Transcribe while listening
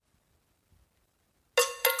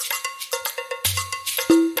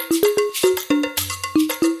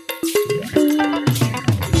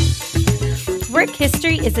Work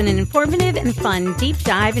History is an informative and fun deep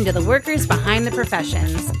dive into the workers behind the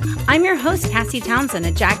professions. I'm your host, Cassie Townsend,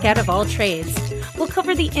 a jackass of all trades. We'll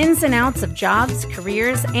cover the ins and outs of jobs,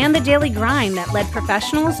 careers, and the daily grind that led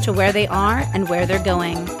professionals to where they are and where they're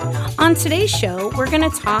going. On today's show, we're going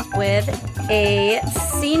to talk with a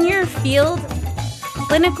senior field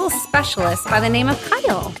clinical specialist by the name of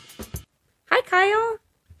Kyle. Hi, Kyle.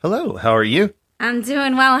 Hello, how are you? I'm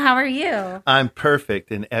doing well. How are you? I'm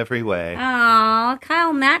perfect in every way. Oh,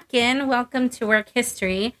 Kyle Matkin, welcome to Work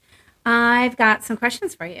History. I've got some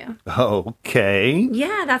questions for you. Okay.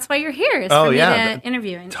 Yeah, that's why you're here. Is for me to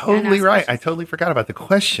interview. Totally right. I totally forgot about the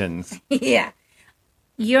questions. Yeah.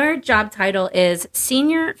 Your job title is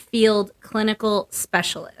Senior Field Clinical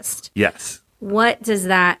Specialist. Yes. What does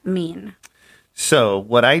that mean? So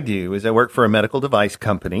what I do is I work for a medical device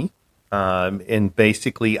company. And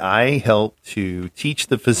basically, I help to teach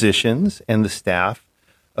the physicians and the staff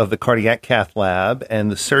of the cardiac cath lab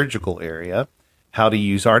and the surgical area how to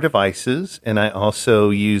use our devices. And I also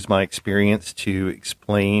use my experience to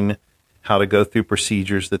explain how to go through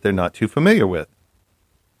procedures that they're not too familiar with.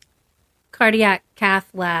 Cardiac cath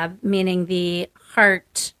lab, meaning the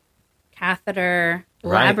heart catheter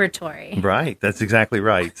laboratory. Right. That's exactly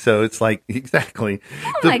right. So it's like exactly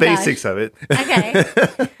the basics of it. Okay.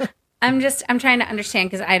 I'm trying to understand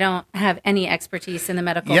because I don't have any expertise in the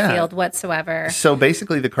medical field whatsoever. So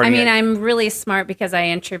basically the cardiac... I'm really smart because I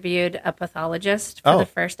interviewed a pathologist for the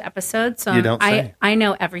first episode. So you don't say. I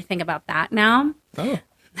know everything about that now. Oh.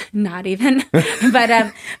 Not even.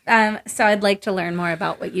 But so I'd like to learn more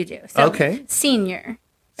about what you do. So okay. Senior.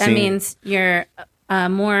 That means you're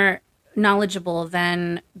more knowledgeable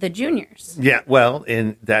than the juniors. Yeah, well,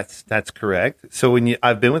 and that's correct. So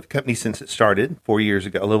I've been with the company since it started 4 years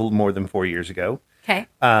ago, a little more than 4 years ago. Okay.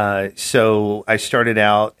 So I started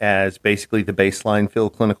out as basically the baseline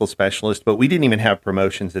field clinical specialist, but we didn't even have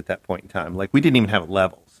promotions at that point in time. Like we didn't even have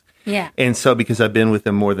levels. Yeah. And so because I've been with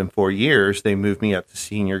them more than 4 years, they moved me up to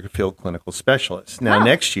senior field clinical specialist. Now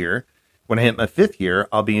next year, when I hit my 5th year,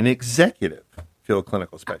 I'll be an executive field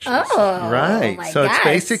clinical specialist. Oh, right. My So gosh. It's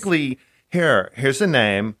basically here's the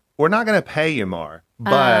name. We're not going to pay you more,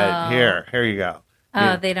 but here you go.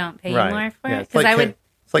 Oh, they don't pay you more for it?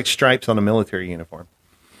 It's like stripes on a military uniform.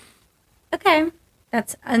 Okay.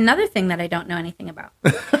 That's another thing that I don't know anything about.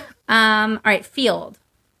 All right, field.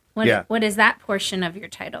 What is that portion of your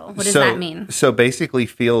title? What does that mean? So basically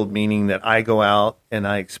field meaning that I go out and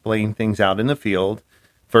I explain things out in the field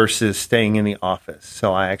versus staying in the office.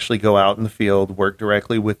 So I actually go out in the field, work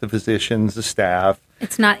directly with the physicians, the staff.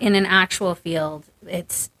 It's not in an actual field.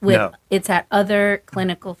 It's at other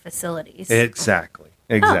clinical facilities. Exactly.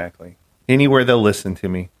 Anywhere they'll listen to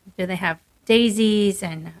me. Do they have daisies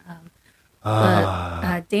and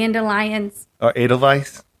dandelions? Or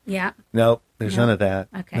Edelweiss? Yeah. Nope, there's none of that.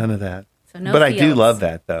 Okay. None of that. So no But fields. I do love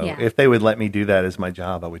that, though. Yeah. If they would let me do that as my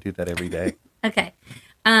job, I would do that every day. Okay.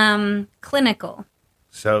 Clinical.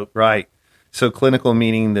 So clinical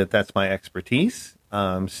meaning that's my expertise.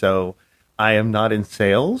 So I am not in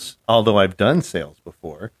sales, although I've done sales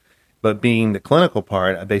before. But being the clinical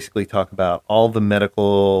part, I basically talk about all the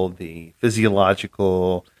medical, the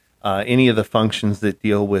physiological, any of the functions that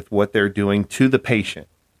deal with what they're doing to the patient.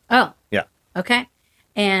 Oh. Yeah. Okay.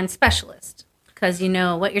 And specialist, because you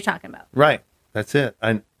know what you're talking about. Right. That's it.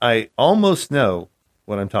 I almost know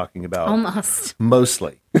what I'm talking about. Almost.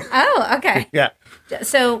 Mostly. Oh, okay. Yeah.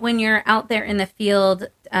 So when you're out there in the field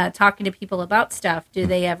talking to people about stuff, do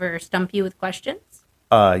they ever stump you with questions?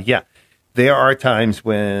 Yeah. There are times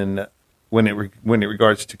when it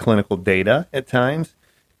regards to clinical data at times,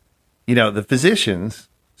 the physicians,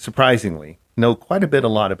 surprisingly, know quite a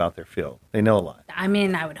lot about their field. They know a lot. I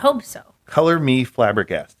mean, I would hope so. Color me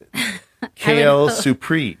flabbergasted. Kale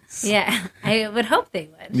surprise. Yeah, I would hope they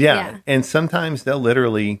would. Yeah. And sometimes they'll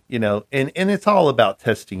literally, and it's all about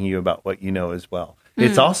testing you about what you know as well.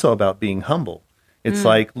 It's also about being humble. It's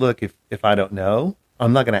like, look, if I don't know,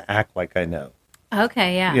 I'm not going to act like I know.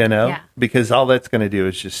 Okay, yeah. Because all that's going to do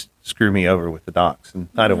is just screw me over with the docs, and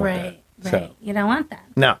I don't want that. Right. So, You don't want that.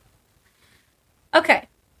 No. Okay.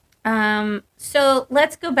 So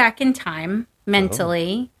let's go back in time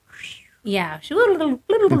mentally. Yeah.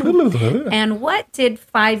 And what did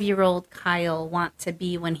 5-year-old Kyle want to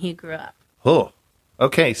be when he grew up? Oh,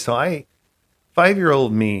 okay. So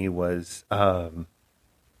 5-year-old me was, I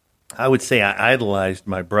would say I idolized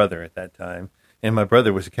my brother at that time, and my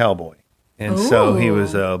brother was a cowboy. And so he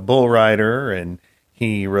was a bull rider, and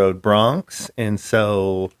he rode broncs. And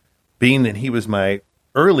so being that he was my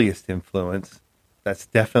earliest influence, that's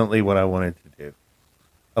definitely what I wanted to do.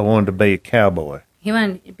 I wanted to be a cowboy. He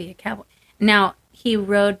wanted to be a cowboy. Now, he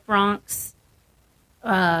rode broncs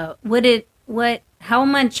how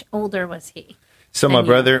much older was he? So than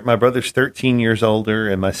you? my brother's 13 years older,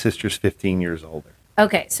 and my sister's 15 years older.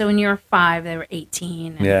 Okay, so when you were 5, they were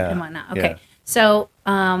 18 and whatnot. Okay, yeah. so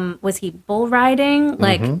was he bull riding?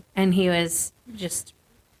 Like, Mm-hmm. and he was just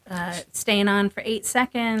staying on for 8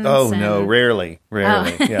 seconds? Oh, no, rarely.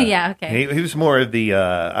 Oh, Yeah. yeah, okay. He was more of the,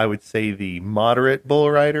 I would say, the moderate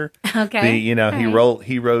bull rider. Okay. He All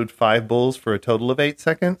he rode 5 bulls for a total of 8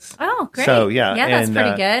 seconds. Oh, great. So, yeah. Yeah, that's and,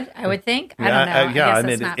 pretty good, I would think. I don't know. Yeah, I guess I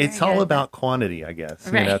that's mean, not it's very all good, about quantity, I guess.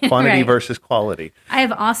 Right, Quantity right. versus quality. I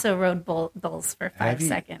have also rode bulls for 5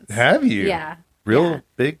 seconds. Have you? Yeah. Real yeah.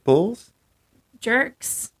 big bulls?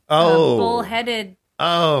 Jerks. Oh. Bull-headed.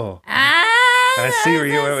 Oh. I see where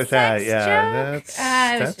you went with that. Yeah. Joke.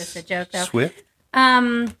 It was just a joke, though. Swift?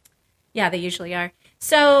 Yeah, they usually are.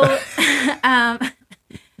 So,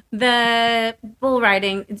 the bull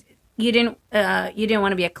riding, you didn't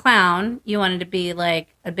want to be a clown. You wanted to be like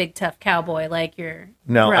a big tough cowboy, like your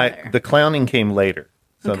brother. The clowning came later.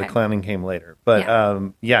 So Okay. the clowning came later. But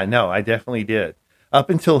I definitely did. Up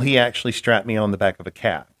until he actually strapped me on the back of a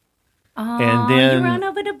calf. Oh, And then you ran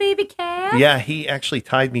over the baby calf? yeah, he actually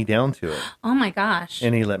tied me down to it. Oh my gosh.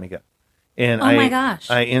 And he let me go. And Oh my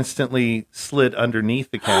gosh. I instantly slid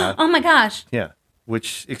underneath the calf. Oh my gosh. Yeah,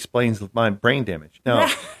 which explains my brain damage. No,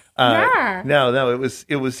 Yeah. no, it was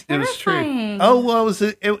true. Terrifying. Oh well,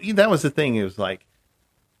 that was the thing. It was like,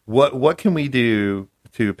 what can we do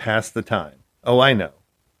to pass the time? Oh, I know.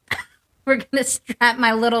 We're going to strap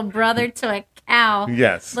my little brother to a cow.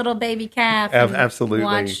 Yes, Little baby calf. And absolutely.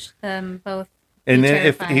 watch them both. And be then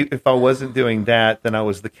terrified. if I wasn't doing that, then I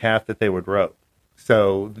was the calf that they would rope.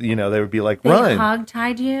 So they would be like, They run.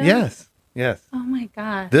 hog-tied you? Yes. Oh my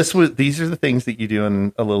gosh. These are the things that you do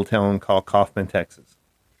in a little town called Kaufman, Texas.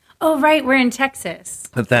 Oh, right. We're in Texas.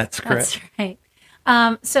 That's correct. That's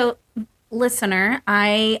right. So, listener,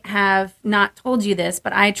 I have not told you this,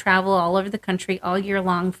 but I travel all over the country all year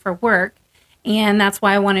long for work. And that's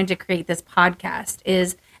why I wanted to create this podcast,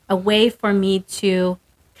 is a way for me to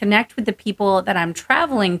connect with the people that I'm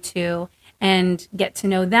traveling to and get to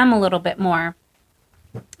know them a little bit more.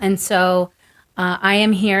 And so I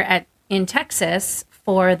am here in Texas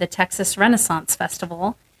for the Texas Renaissance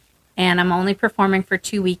Festival. And I'm only performing for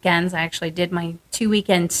 2 weekends. I actually did my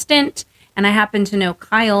 2-weekend stint. And I happen to know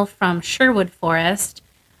Kyle from Sherwood Forest.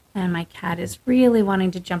 And my cat is really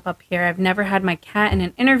wanting to jump up here. I've never had my cat in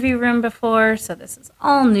an interview room before. So this is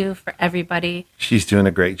all new for everybody. She's doing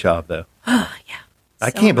a great job, though. Oh, yeah. I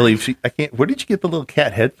can't believe where did you get the little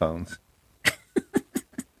cat headphones?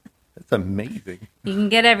 That's amazing. You can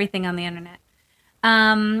get everything on the internet.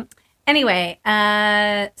 Anyway,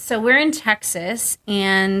 so we're in Texas,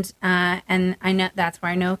 and I know that's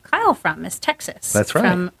where I know Kyle from, is Texas. That's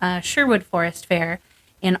right. From Sherwood Forest Fair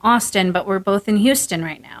in Austin, but we're both in Houston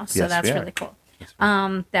right now, so Yes, that's we are. really cool.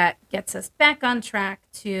 That gets us back on track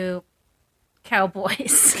to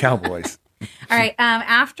cowboys. Cowboys. All right.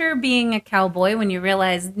 After being a cowboy, when you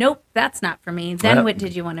realized, nope, that's not for me, then Yep. what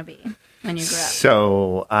did you want to be when you grew up?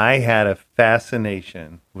 So I had a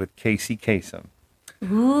fascination with Casey Kasem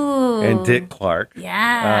Ooh. and Dick Clark.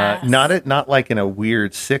 Yes. Not like in a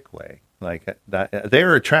weird, sick way. Like that,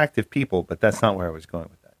 they're attractive people, but that's not where I was going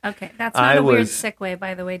with that. Okay, that's not a weird, sick way,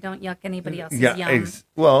 by the way. Don't yuck anybody else's yum.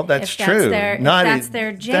 Well, that's If true. If that's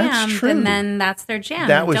their jam, that's true. then that's their jam.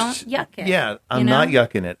 That was, Don't yuck it. Yeah, I'm not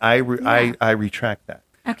yucking it. I retract that.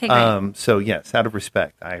 Okay, great. So, yes, out of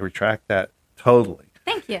respect, I retract that totally.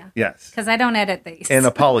 Thank you. Yes. Because I don't edit these. And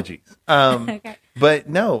apologies. Okay. But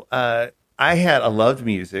no, I loved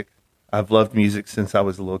music. I've loved music since I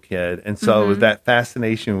was a little kid. And so it was that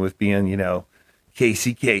fascination with being,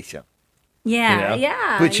 Casey Kasem. Yeah,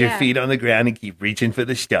 yeah. Put your feet on the ground and keep reaching for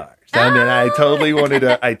the stars. I mean, I totally wanted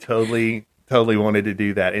to. I totally wanted to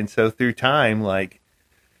do that. And so through time, like,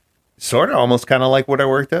 sort of almost kind of like what I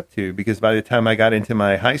worked up to, because by the time I got into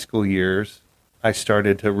my high school years, I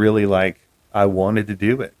started to really I wanted to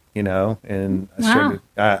do it, and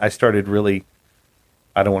I started really.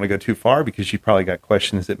 I don't want to go too far because you probably got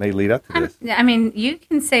questions that may lead up to this. I mean, you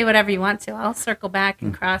can say whatever you want to. I'll circle back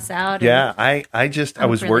and cross out. Yeah, I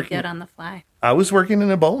was really working good on the fly. I was working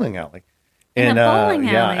in a bowling alley. In a bowling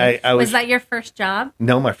alley. I was that your first job?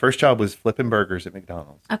 No, my first job was flipping burgers at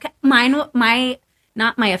McDonald's. Okay, not my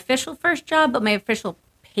official first job, but my official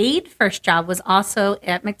paid first job was also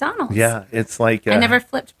at McDonald's. Yeah, it's like I never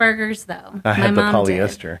flipped burgers though. I had the My mom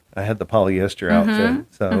polyester. did. I had the polyester outfit,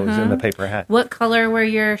 so it was in the paper hat. What color were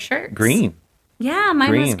your shirts? Green. Yeah,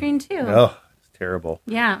 mine was green too. Oh, it's terrible.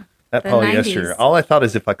 Yeah. That the polyester. 90s. All I thought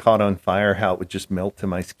is if I caught on fire, how it would just melt to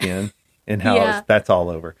my skin, and how Yeah. that's all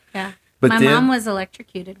over. Yeah. But My mom was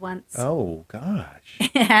electrocuted once. Oh, gosh.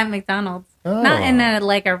 At McDonald's. Oh. Not in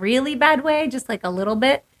a really bad way, just like a little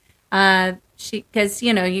bit. Because,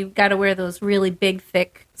 you got to wear those really big,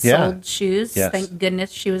 thick soled shoes. Yes. Thank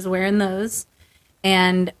goodness she was wearing those.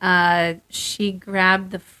 And she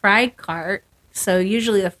grabbed the fry cart. So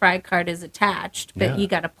usually the fry cart is attached, but you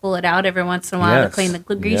got to pull it out every once in a while to clean the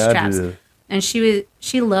grease traps. And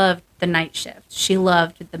she loved the night shift. She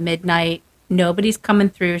loved the midnight. Nobody's coming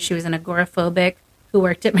through. She was an agoraphobic who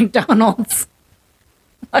worked at McDonald's.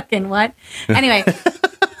 Fucking what? Anyway,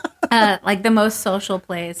 like the most social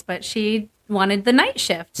place, but she wanted the night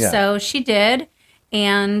shift. Yeah. So she did.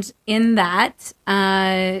 And in that,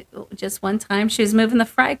 just one time she was moving the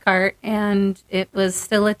fry cart and it was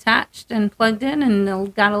still attached and plugged in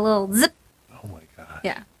and got a little zip. Oh my God.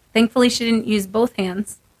 Yeah. Thankfully she didn't use both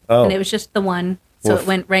hands. Oh. And it was just the one. So it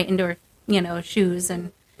went right into her, shoes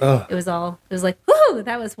and it was like, whoo,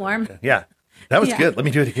 that was warm. Yeah. That was good. Let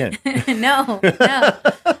me do it again. No.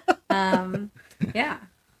 Yeah.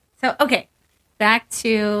 So, okay. Back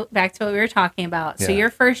to what we were talking about. So your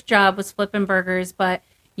first job was flipping burgers, but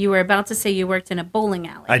you were about to say you worked in a bowling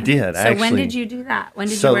alley. I did. So when did you do that? When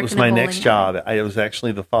did you work in a bowling alley? So it was my next job. It was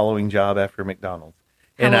actually the following job after McDonald's.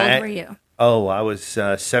 How old were you? Oh, I was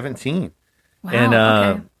 17. Wow. And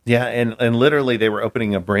okay. yeah, and literally they were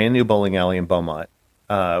opening a brand new bowling alley in Beaumont,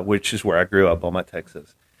 which is where I grew up, Beaumont,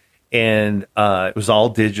 Texas. And it was all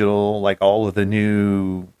digital, like all of the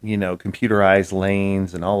new, computerized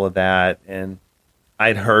lanes and all of that. And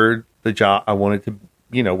I'd heard the job. I wanted to,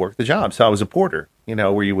 work the job. So I was a porter,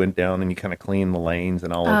 where you went down and you kind of clean the lanes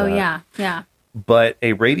and all of that. Oh, yeah. But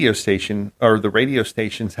the radio stations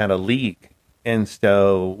had a leak. And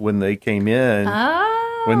so when they came in,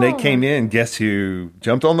 guess who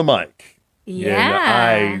jumped on the mic?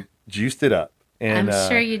 Yeah. And I juiced it up. And, I'm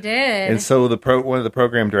sure you did. And so one of the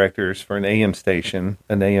program directors for an AM station,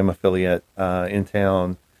 an AM affiliate in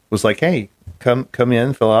town, was like, "Hey, come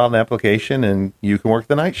in, fill out an application, and you can work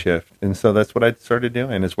the night shift." And so that's what I started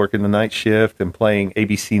doing, is working the night shift and playing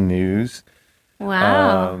ABC News.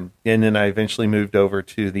 Wow. And then I eventually moved over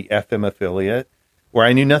to the FM affiliate, where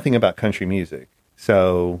I knew nothing about country music.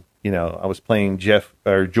 So, I was playing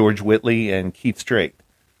George Whitley and Keith Strait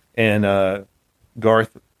and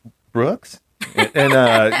Garth Brooks. And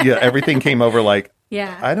everything came over like,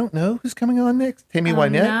 I don't know who's coming on next. Tammy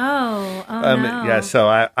Wynette. No. No. Yeah, so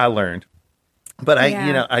I learned. But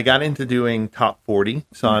I got into doing top 40.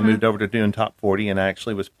 So I moved over to doing top 40, and I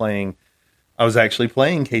was actually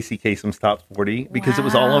playing Casey Kasem's top 40 because it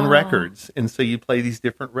was all on records. And so you play these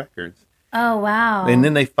different records. Oh, wow. And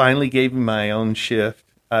then they finally gave me my own shift.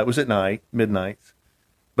 It was at night, midnights.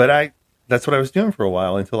 But that's what I was doing for a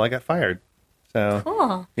while until I got fired. So,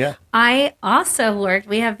 cool. Yeah. I also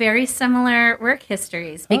we have very similar work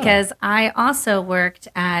histories because I also worked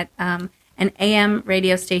at an AM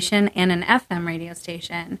radio station and an FM radio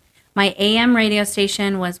station. My AM radio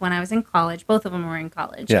station was when I was in college. Both of them were in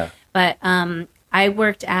college. Yeah. But I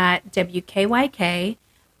worked at WKYK,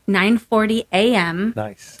 940 AM.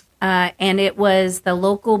 Nice. And it was the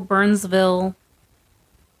local Burnsville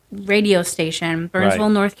radio station. Burnsville,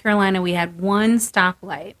 North Carolina. We had one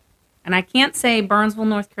stoplight. And I can't say Burnsville,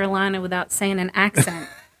 North Carolina without saying an accent.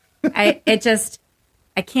 I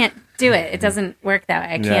can't do it. It doesn't work that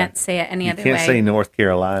way. I can't say it any other way. You can't say North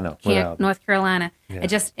Carolina. North Carolina. Yeah.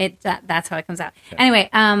 That's how it comes out. Yeah.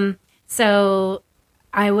 Anyway, so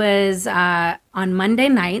I was on Monday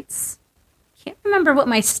nights. Can't remember what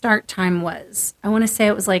my start time was. I want to say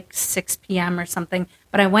it was like 6 p.m. or something.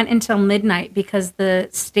 But I went until midnight because the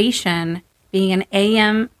station, being an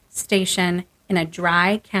AM station in a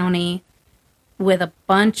dry county with a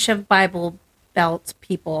bunch of Bible Belt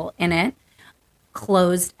people in it,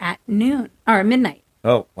 closed at noon or midnight.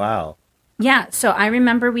 Oh, wow. Yeah, so I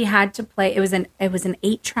remember we had to play. It was an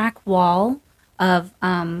 8-track wall of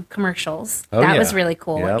commercials. That was really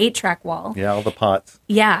cool. Yep. 8-track wall. Yeah, all the pots.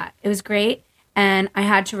 Yeah, it was great. And I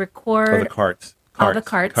had to record the carts. All the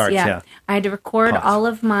carts, yeah. I had to record all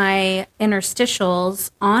of my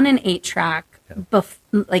interstitials on an 8-track,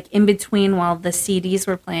 like in between while the CDs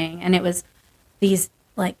were playing. And it was these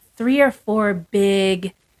like 3 or 4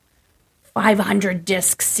 big 500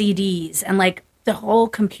 disc CDs. And like the whole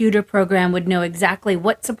computer program would know exactly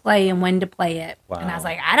what to play and when to play it. Wow. And I was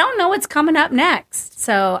like, I don't know what's coming up next.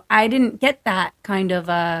 So I didn't get that kind of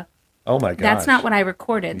oh my gosh. That's not what I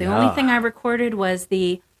recorded. The only thing I recorded was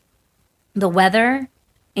the weather,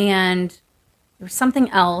 and there was something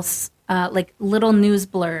else, like little news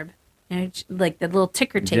blurb, like the little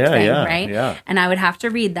ticker tape thing, right? Yeah. And I would have to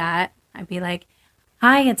read that. I'd be like,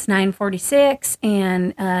 Hi, it's 9:46,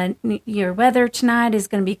 and your weather tonight is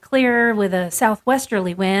going to be clear with a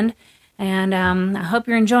southwesterly wind, and I hope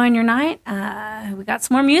you're enjoying your night. We got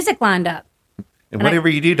some more music lined up. And whatever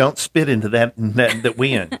you do, don't spit into that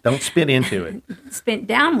wind. Don't spit into it. Spit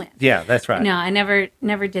downwind. Yeah, that's right. No, I never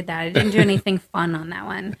did that. I didn't do anything fun on that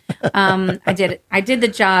one. I did the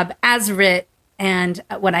job as writ, and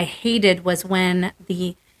what I hated was when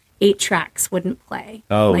the 8 tracks wouldn't play.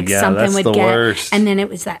 Oh, like yeah, something that's would the get, worst. And then it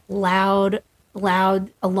was that loud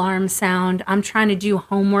alarm sound. I'm trying to do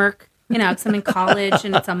homework, because I'm in college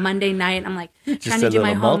and it's a Monday night. And I'm like trying to do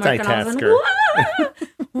my homework, and all of a sudden,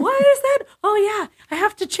 what is that? Oh yeah, I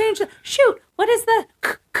have to change the. Shoot, what is that?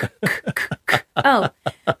 Oh,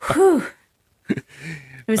 whew. It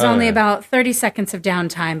was only about 30 seconds of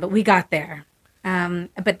downtime, but we got there.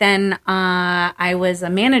 But then I was a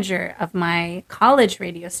manager of my college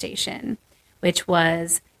radio station, which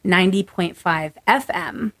was 90.5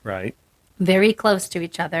 FM. Right. Very close to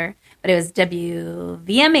each other. But it was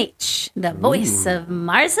WVMH, the voice of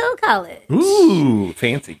Marceau College. Ooh,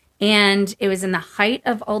 fancy. And it was in the height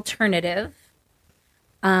of alternative.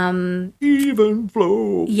 Even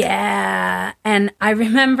flow. Yeah. And I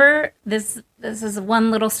remember this is one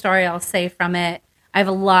little story I'll say from it. I have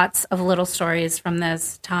lots of little stories from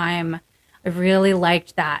this time. I really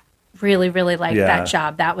liked that. Really, really liked that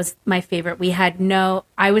job. That was my favorite.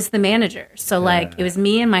 I was the manager. So it was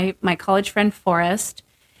me and my college friend Forrest,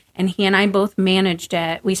 and he and I both managed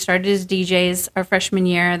it. We started as DJs our freshman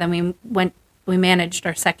year. Then we managed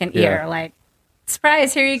our second year. Like,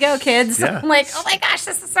 surprise, here you go, kids. Yeah. I'm like, oh my gosh,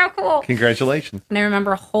 this is so cool. Congratulations. And I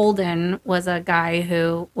remember Holden was a guy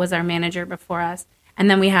who was our manager before us. And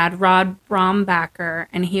then we had Rod Brombacher,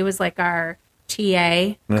 and he was like our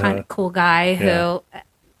TA, kind of cool guy who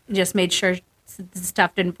just made sure the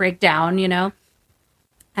stuff didn't break down,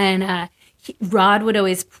 And Rod would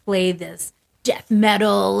always play this death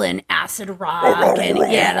metal and acid rock, and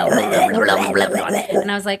and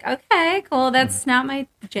I was like, okay, cool, that's not my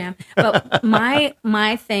jam. But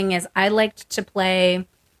my thing is, I liked to play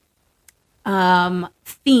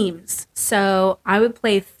themes. So I would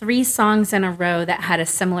play 3 songs in a row that had a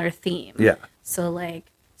similar theme. Yeah. So like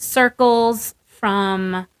Circles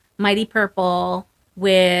from Mighty Purple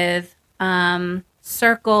with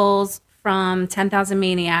Circles from 10,000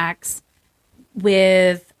 Maniacs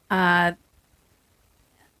with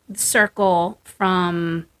Circle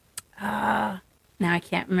from now I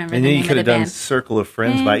can't remember and the then name you could of the have done band. Circle of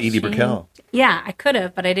Friends by Edie Brickell. Yeah, I could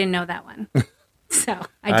have, but I didn't know that one. So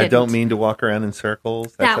I didn't. I don't mean to walk around in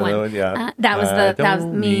circles. That's that one. Yeah. That was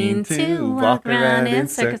mean to walk around in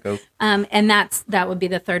circles. And that would be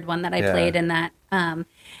the third one that I played in that.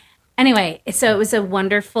 Anyway, so it was a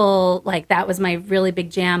wonderful, that was my really big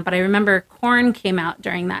jam. But I remember Korn came out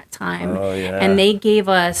during that time. Oh, yeah. And they gave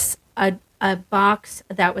us a box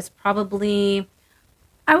that was probably,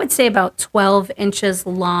 I would say, about 12 inches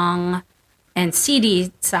long and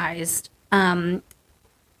CD sized,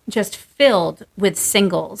 just filled with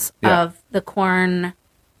singles of the Korn,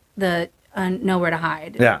 the Nowhere to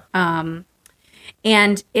Hide. Yeah.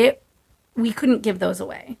 And we couldn't give those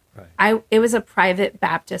away. Right. It was a private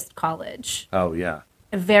Baptist college. Oh, yeah.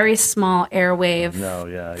 A very small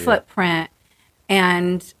airwave footprint.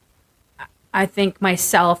 And I think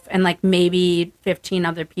myself and maybe 15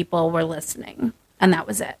 other people were listening. And that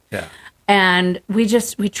was it. Yeah. And we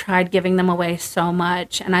tried giving them away so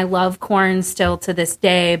much. And I love Korn still to this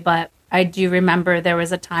day, but I do remember there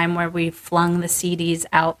was a time where we flung the CDs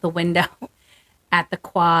out the window at the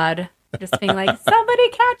Quad, just being like, somebody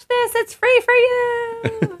catch this, it's free for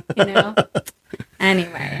you.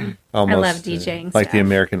 Anyway, almost, I love DJing like stuff. the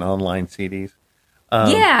American online CDs.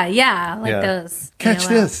 Those. Catch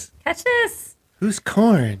this. Catch this. Who's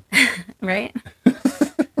Korn? Right?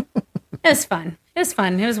 It was fun. It was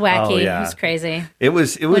wacky. Oh, yeah. It was crazy. It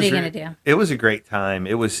was. What are you going to do? It was a great time.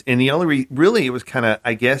 It was, and the only really, it was kind of,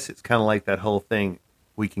 I guess it's kind of like that whole thing.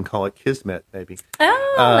 We can call it kismet, maybe.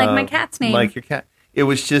 Oh, like my cat's name. Like your cat. It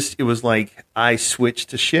was like I switched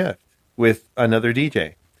to shift with another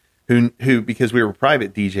DJ who because we were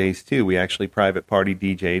private DJs too. We actually private party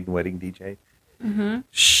DJ'd and wedding DJ'd. Mm-hmm.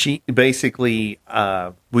 She basically,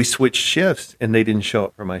 we switched shifts and they didn't show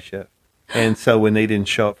up for my shift. And so when they didn't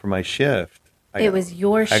show up for my shift, it was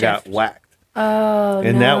your shift. I got whacked. Oh,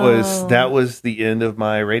 and no. that was the end of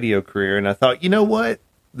my radio career. And I thought, you know what?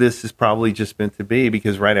 This is probably just meant to be,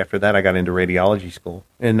 because right after that I got into radiology school,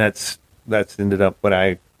 and that's ended up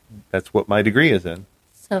that's what my degree is in.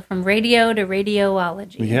 So from radio to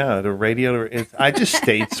radiology. Yeah, to radio. I just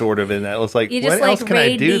stayed sort of in that. I was like, what else can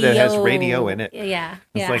I do that has radio in it? Yeah.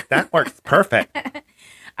 It's like, that works perfect.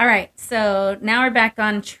 All right. So now we're back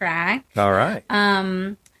on track. All right.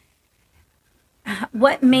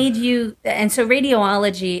 What made you, and so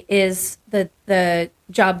radiology is the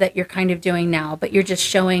job that you're kind of doing now, but you're just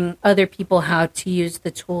showing other people how to use the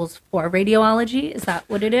tools for radiology. Is that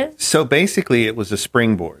what it is? So basically it was a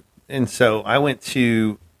springboard. And so I went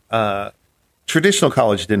to, traditional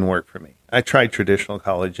college didn't work for me. I tried traditional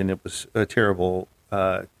college and it was a terrible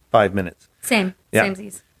 5 minutes. Same. Yeah.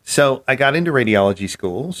 Samesies. So I got into radiology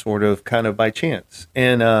school sort of kind of by chance.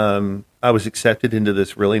 And I was accepted into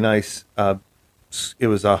this really nice, it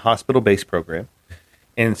was a hospital-based program.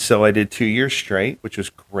 And so I did 2 years straight, which was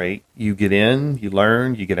great. You get in, you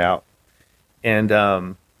learn, you get out.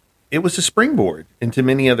 And it was a springboard into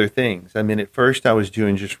many other things. I mean, at first I was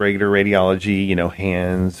doing just regular radiology,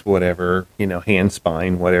 hands, whatever, hand,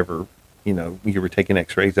 spine, whatever, you were taking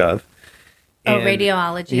x-rays of. And,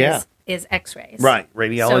 radiology is x-rays. Right.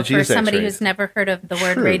 Radiology is x-rays. So for somebody who's never heard of the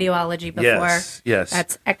word radiology before, yes.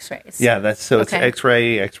 That's x-rays. Yeah, it's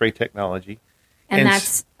x-ray technology. And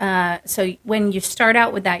that's, so when you start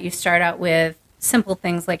out with that, you start out with simple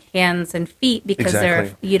things like hands and feet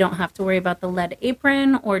because you don't have to worry about the lead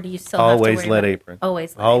apron, or do you still have to worry about apron.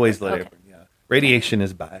 Always lead apron, yeah. Radiation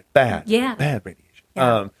is bad. Yeah. Bad radiation.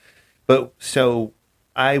 Yeah. But so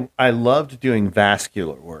I loved doing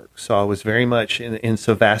vascular work. So I was very much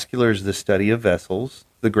so vascular is the study of vessels,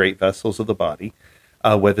 the great vessels of the body.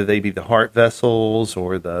 Whether they be the heart vessels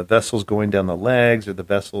or the vessels going down the legs or the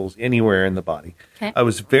vessels anywhere in the body. Okay. I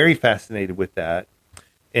was very fascinated with that.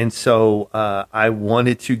 And so I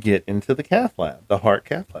wanted to get into the cath lab, the heart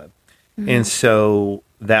cath lab. Mm-hmm. And so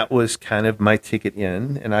that was kind of my ticket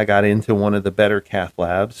in. And I got into one of the better cath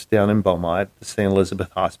labs down in Beaumont, the St.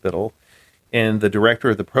 Elizabeth Hospital. And the director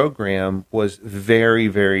of the program was very,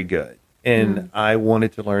 very good. And I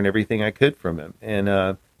wanted to learn everything I could from him.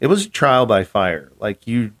 And it was a trial by fire. Like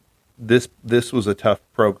this was a tough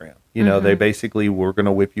program. They basically were going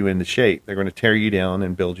to whip you into shape. They're going to tear you down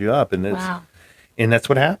and build you up. And that's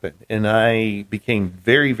what happened. And I became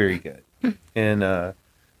very, very good. And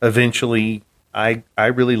eventually, I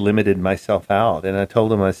really limited myself out. And I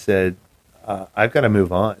told him, I said, I've got to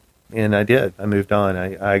move on. And I did. I moved on.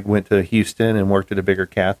 I went to Houston and worked at a bigger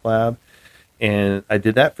cath lab. And I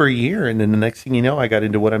did that for a year, and then the next thing you know, I got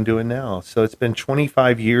into what I'm doing now. So it's been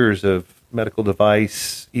 25 years of medical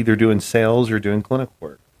device, either doing sales or doing clinical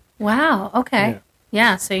work. Wow. Okay.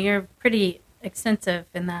 Yeah. So you're pretty extensive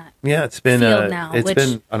in that. Yeah, it's been field now. It's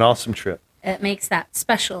been an awesome trip. It makes that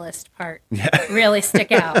specialist part really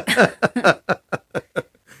stick out.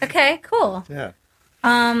 Okay. Cool.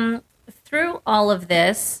 Yeah. Through all of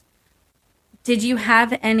this, did you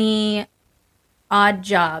have any odd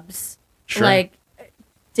jobs? Sure. Like,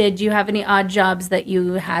 did you have any odd jobs that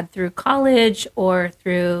you had through college or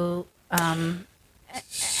through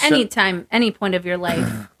any point of your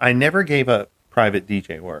life? I never gave up private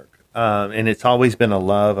DJ work, and it's always been a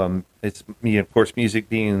love. It's me, of course, music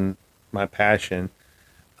being my passion.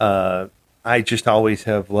 I just always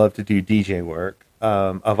have loved to do DJ work.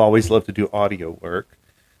 I've always loved to do audio work.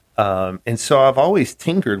 And so I've always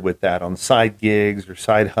tinkered with that on side gigs or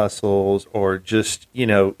side hustles or just,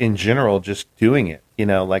 in general, just doing it.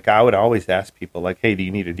 Like I would always ask people like, hey, do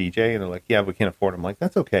you need a DJ? And they're like, yeah, we can't afford them. I'm like,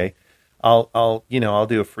 that's okay. I'll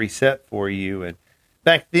do a free set for you. And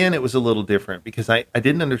back then it was a little different because I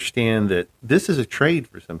didn't understand that this is a trade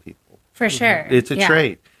for some people. For sure. It's a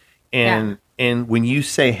trade. And when you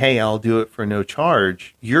say, hey, I'll do it for no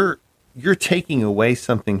charge, you're taking away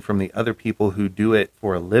something from the other people who do it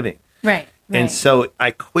for a living. Right. And so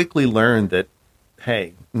I quickly learned that,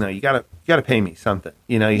 hey, no, you gotta pay me something.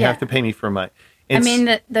 You have to pay me for my.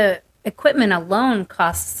 The equipment alone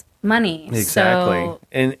costs money. Exactly. So,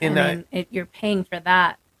 and you're paying for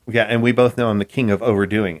that. Yeah, and we both know I'm the king of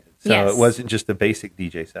overdoing it. So it wasn't just a basic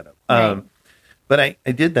DJ setup. Right. But I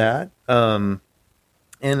did that. And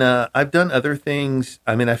I've done other things.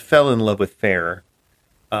 I fell in love with fair.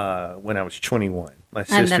 When I was 21. My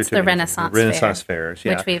sister and that's the Renaissance Fairs,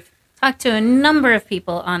 yeah. Which we've talked to a number of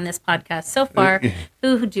people on this podcast so far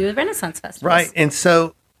who do Renaissance festivals. Right. And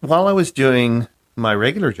so while I was doing my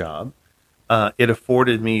regular job, it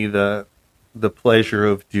afforded me the pleasure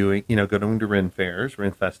of doing, going to Ren fairs,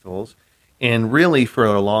 Ren festivals. And really for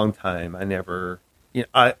a long time, I never,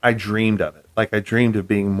 I dreamed of it. Like I dreamed of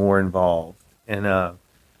being more involved. And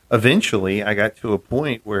eventually I got to a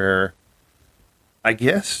point where I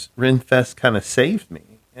guess RenFest kind of saved me.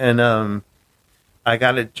 And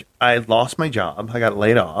I lost my job. I got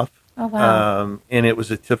laid off. Oh, wow. And it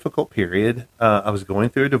was a difficult period. I was going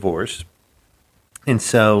through a divorce. And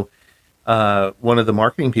so one of the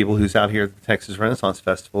marketing people who's out here at the Texas Renaissance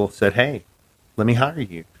Festival said, hey, let me hire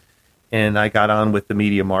you. and I got on with the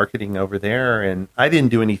media marketing over there. And I didn't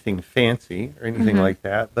do anything fancy or anything like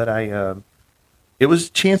that, but it was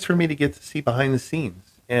a chance for me to get to see behind the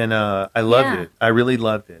scenes. And I loved it. I really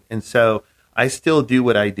loved it. And so I still do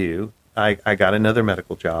what I do. I got another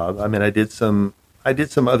medical job. I mean, I did some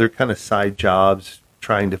other kind of side jobs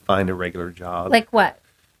trying to find a regular job. Like what?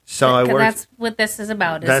 So I worked. That's what this is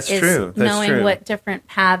about. That's true. That's knowing true. what different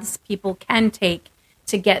paths people can take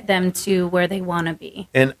to get them to where they want to be.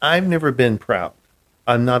 And I've never been proud.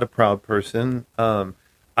 I'm not a proud person.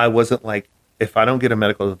 I wasn't like, if I don't get a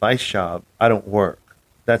medical device job, I don't work.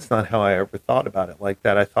 That's not how I ever thought about it like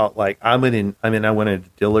that. I thought like I went into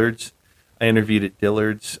Dillard's. I interviewed at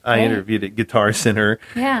Dillard's. I interviewed at Guitar Center.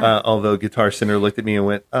 Yeah. Although Guitar Center looked at me and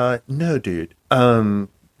went, no, dude.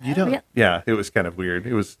 You don't. Yeah, it was kind of weird.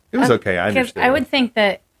 It was okay. I understood. I would think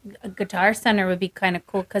that a Guitar Center would be kind of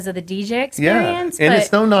cool because of the DJ experience. Yeah, and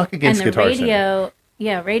it's no knock against Guitar radio, Center.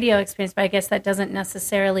 Yeah, radio experience, but I guess that doesn't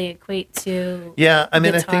necessarily equate to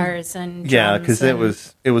guitars and drums. Yeah, because it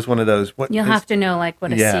was one of those. You'll have to know like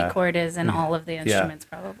what a C chord is and all of the instruments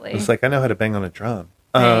probably. It's like I know how to bang on a drum.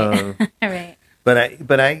 Right. Right.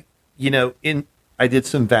 But I I did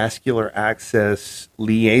some vascular access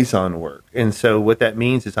liaison work. And so what that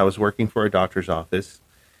means is I was working for a doctor's office,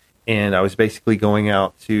 and I was basically going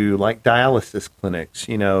out to like dialysis clinics,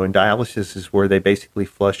 and dialysis is where they basically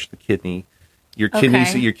flush the kidney. Your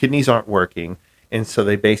kidneys aren't working. And so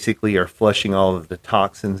they basically are flushing all of the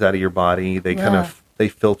toxins out of your body. They they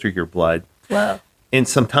filter your blood. Whoa. And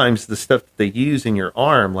sometimes the stuff that they use in your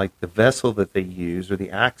arm, like the vessel that they use or the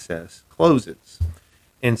access, closes.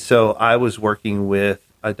 And so I was working with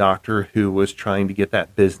a doctor who was trying to get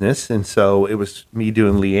that business. And so it was me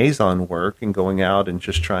doing liaison work and going out and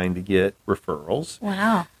just trying to get referrals.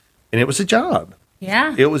 Wow. And it was a job.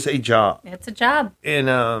 Yeah. It was a job. It's a job.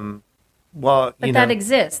 And, but that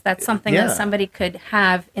exists. That's something that somebody could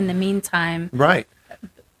have in the meantime. Right.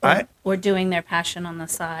 Or doing their passion on the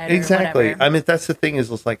side. Exactly. Or whatever. I mean, that's the thing is,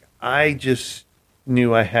 it's like, I just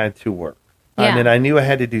knew I had to work. Yeah. I mean, I knew I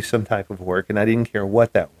had to do some type of work, and I didn't care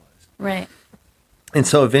what that was. Right. And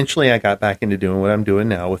so eventually I got back into doing what I'm doing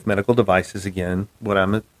now with medical devices again, what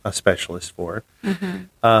I'm a specialist for.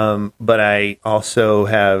 Mm-hmm. But I also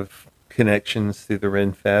have connections through the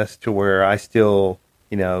Renfest to where I still,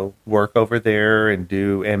 work over there and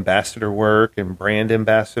do ambassador work and brand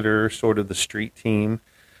ambassador, sort of the street team.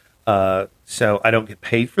 So I don't get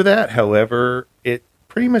paid for that. However, it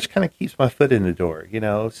pretty much kind of keeps my foot in the door,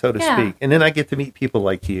 so to speak. And then I get to meet people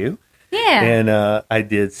like you. Yeah. And I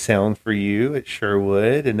did sound for you at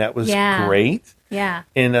Sherwood, and that was great. Yeah.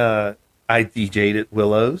 And I DJ'd at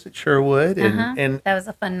Willow's at Sherwood. And that was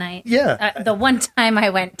a fun night. Yeah. The one time I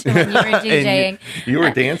went to when you were DJing. you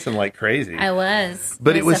were dancing like crazy. I was.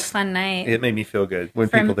 But it was a fun night. It made me feel good when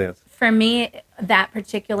people dance. For me, that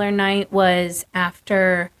particular night was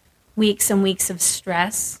after weeks and weeks of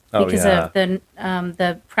stress because of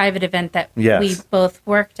the private event that we both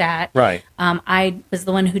worked at. Right. I was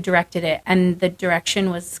the one who directed it, and the direction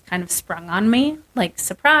was kind of sprung on me, like,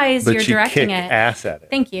 surprise, but you're directing it. But you kicked ass at it.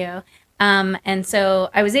 Thank you. And so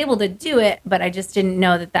I was able to do it, but I just didn't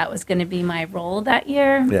know that was going to be my role that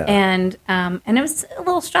year. Yeah. And it was a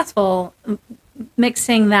little stressful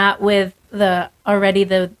mixing that with the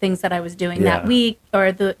things that I was doing that week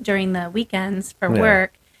or during the weekends for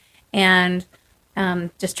work. And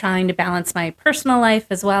just trying to balance my personal life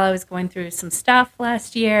as well. I was going through some stuff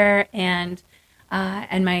last year, and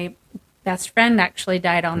my best friend actually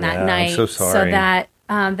died on that night. I'm so sorry. So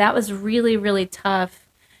that was really, really tough.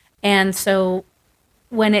 And so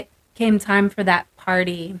when it came time for that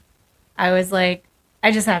party, I was like,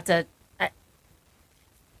 I just have to.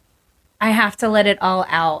 I have to let it all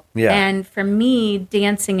out. Yeah. And for me,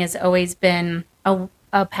 dancing has always been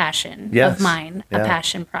a passion of mine, a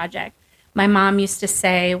passion project. My mom used to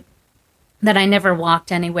say that I never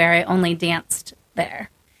walked anywhere. I only danced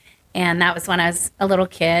there. And that was when I was a little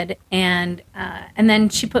kid. And then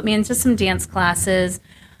she put me into some dance classes.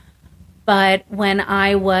 But when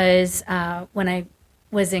I was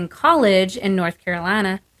in college in North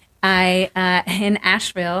Carolina, in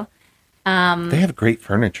Asheville. They have great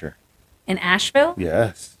furniture. In Asheville?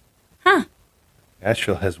 Yes. Huh.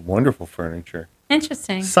 Asheville has wonderful furniture.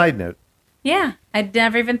 Interesting. Side note. Yeah, I'd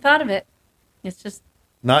never even thought of it. It's just...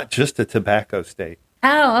 Not just a tobacco state.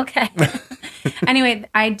 Oh, okay. Anyway,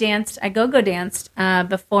 I go-go danced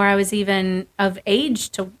before I was even of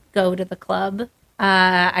age to go to the club.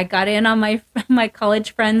 I got in on my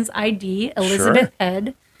college friend's ID, Elizabeth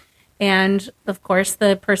Head. And, of course,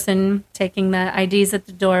 the person taking the IDs at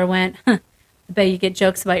the door went, I bet you get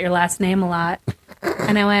jokes about your last name a lot.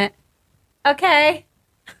 And I went, okay.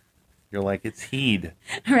 You're like, it's Heed.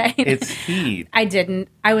 Right. It's Heed. I didn't.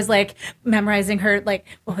 I was like memorizing her, like,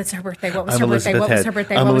 what was her birthday? What was I'm her birthday? Elizabeth What was Head. her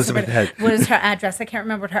birthday? I'm What was her Elizabeth birthday? Head. What is her address? I can't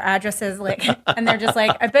remember what her address is. Like, and they're just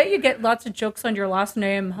like, I bet you get lots of jokes on your last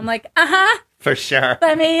name. I'm like, For sure.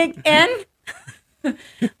 let me in.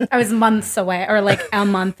 I was months away, or like a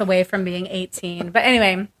month away from being 18. But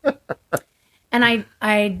anyway, and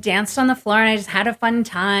I danced on the floor and I just had a fun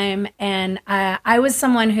time. And I was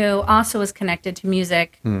someone who also was connected to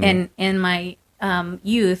music in my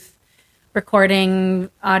youth,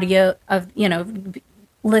 recording audio of,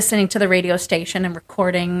 listening to the radio station and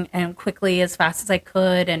recording and quickly as fast as I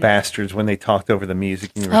could. And bastards when they talked over the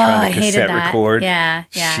music and you were trying to cassette record. Yeah.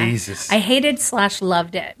 Jesus. I hated /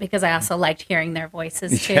 loved it because I also liked hearing their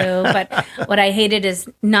voices too. But what I hated is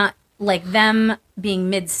not like them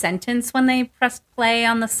being mid-sentence when they pressed play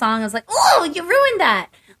on the song. I was like, oh, you ruined that.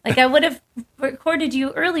 Like I would have recorded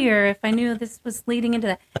you earlier if I knew this was leading into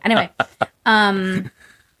that. Anyway,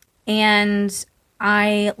 and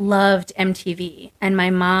I loved MTV, and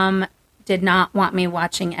my mom did not want me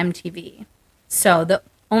watching MTV. So the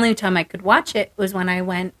only time I could watch it was when I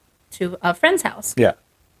went to a friend's house. Yeah.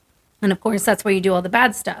 And of course, that's where you do all the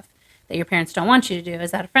bad stuff that your parents don't want you to do,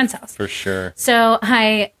 is at a friend's house. For sure. So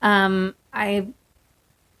I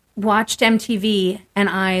watched MTV and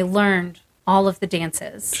I learned all of the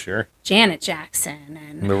dances. Sure. Janet Jackson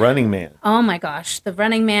and The Running Man. Oh my gosh, The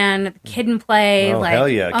Running Man, The Kid and Play. Oh, like, hell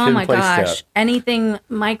yeah. Oh Kid my and Play gosh. step. Anything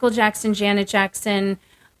Michael Jackson, Janet Jackson,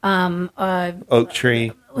 Oak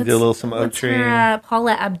Tree. Did a little some Oak Tree.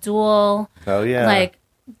 Paula Abdul. Oh yeah. Like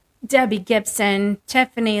Debbie Gibson,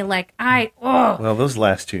 Tiffany. Well, those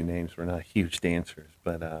last two names were not huge dancers,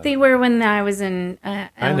 but They were when I was in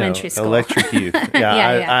elementary school. Electric Youth.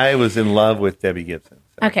 Yeah, Yeah. I was in love with Debbie Gibson.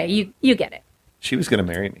 So. Okay, you get it. She was going to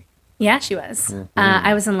marry me. Yeah, she was. Mm-hmm.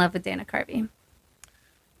 I was in love with Dana Carvey.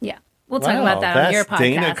 Yeah. We'll talk about that on your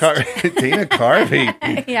podcast. Dana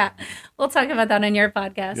Carvey. Yeah. We'll talk about that on your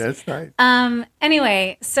podcast. That's nice.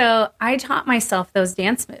 Anyway, so I taught myself those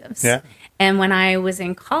dance moves. Yeah. And when I was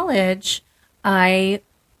in college, I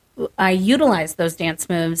utilized those dance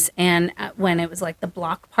moves. And when it was like the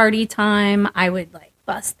block party time, I would like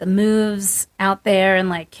bust the moves out there and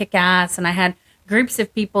like kick ass. And I had groups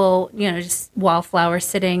of people, just wallflower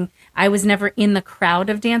sitting. I was never in the crowd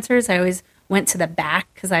of dancers. I always went to the back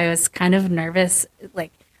because I was kind of nervous.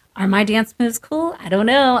 Like, are my dance moves cool? I don't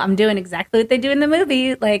know. I'm doing exactly what they do in the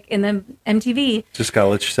movie, like in the MTV. Just gotta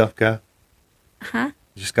let yourself go. Huh?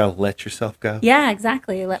 You just gotta let yourself go. Yeah,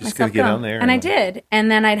 exactly. Let Just myself gotta get go. on there And I and- did.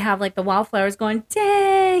 And then I'd have like the wallflowers going,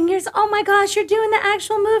 dang, oh my gosh, you're doing the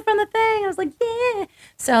actual move from the thing. I was like, yeah.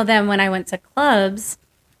 So then when I went to clubs,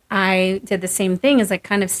 I did the same thing as I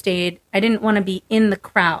kind of stayed. I didn't want to be in the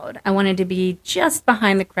crowd. I wanted to be just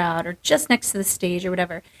behind the crowd or just next to the stage or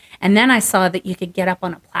whatever. And then I saw that you could get up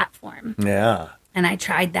on a platform. Yeah. And I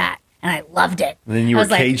tried that. And I loved it. And then you I were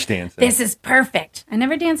was like, cage dancing. This is perfect. I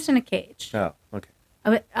never danced in a cage. Oh, okay.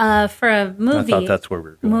 For a movie. I thought that's where we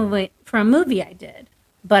were going. For a movie I did.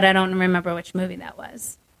 But I don't remember which movie that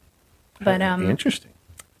was. But Interesting.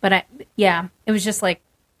 But it was just like,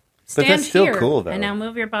 But stand that's still here cool, though. and now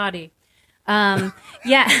move your body.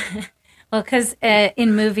 Yeah. Well, because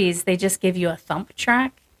in movies they just give you a thump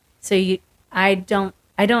track, so I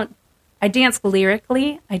dance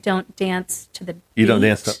lyrically. I don't dance to the beat. You don't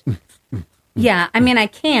dance to... Yeah, I mean I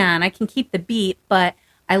can keep the beat, but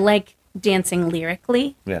I like dancing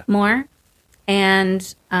lyrically more.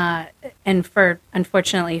 And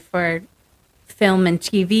unfortunately for film and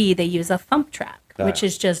TV, they use a thump track, which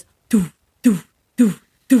is just doo doo doo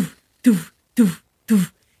doo doo doo doo,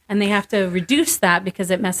 and they have to reduce that because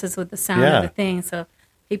it messes with the sound of the thing. So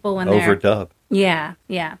people when they're overdub. Yeah.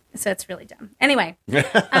 So it's really dumb. Anyway,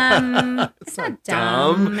 it's not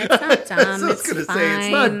dumb. It's not dumb. I was going to say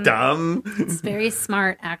it's not dumb. It's very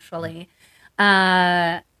smart, actually.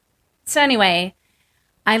 So anyway,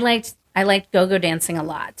 I liked go-go dancing a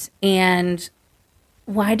lot. And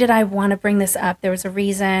why did I want to bring this up? There was a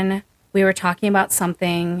reason. We were talking about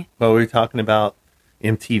something. Well, we were talking about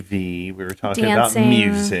MTV. We were talking Dancing. about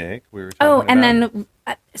music. We were talking Then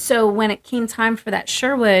so when it came time for that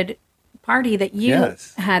Sherwood party that you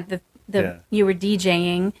had, you were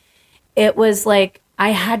DJing, it was like I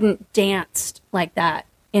hadn't danced like that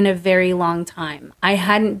in a very long time. I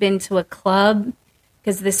hadn't been to a club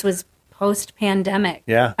because this was post-pandemic.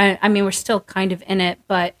 Yeah. I mean, we're still kind of in it,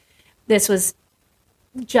 but this was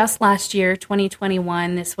just last year,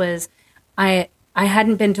 2021. This was, I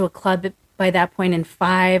hadn't been to a club by that point in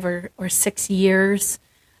 5 or 6 years.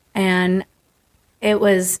 And it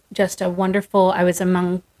was just a wonderful, I was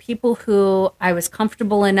among people who I was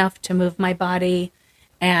comfortable enough to move my body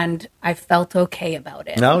and I felt okay about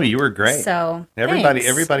it. No, you were great. So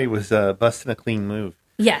everybody was busting a clean move.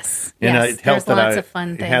 Yes. You know, it helped that lots of fun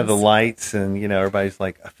things. It had the lights, and everybody's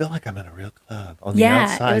like, I feel like I'm in a real club on the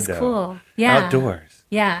outside. It was cool. Yeah, outdoors.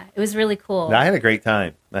 Yeah, it was really cool. And I had a great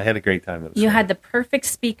time. You had the perfect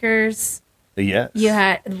speakers. Yes.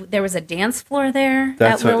 There was a dance floor there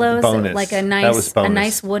at Willow's, bonus. like a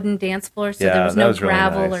nice wooden dance floor, so there was no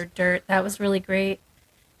gravel really nice. or dirt. That was really great.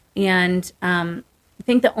 And I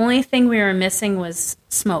think the only thing we were missing was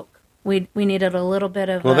smoke. We needed a little bit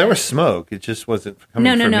of. Well, there was smoke. It just wasn't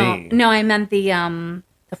coming from me. No. I meant the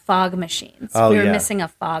fog machines. We were missing a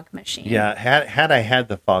fog machine. Yeah, had I had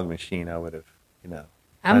the fog machine, I would have,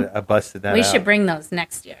 I busted that out. We should bring those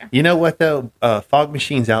next year. You know what, though? Fog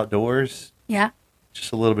machines outdoors. Yeah.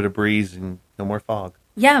 Just a little bit of breeze and no more fog.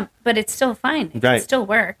 Yeah, but it's still fine. It can still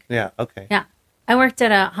work. Yeah, okay. Yeah. I worked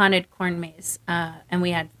at a haunted corn maze, and we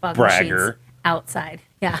had fog machines outside.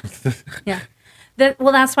 Yeah. Yeah.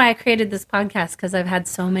 That's why I created this podcast, because I've had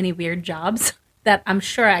so many weird jobs that I'm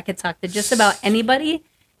sure I could talk to just about anybody.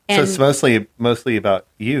 And so it's mostly about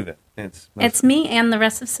you then. It's me and the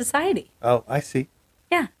rest of society. Oh, I see.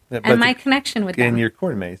 Yeah. And my connection with them. In your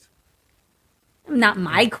corn maze. Not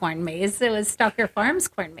my corn maze. It was Stalker Farms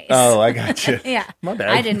corn maze. Oh, I got you. Yeah. My bad.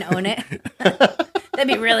 I didn't own it. That'd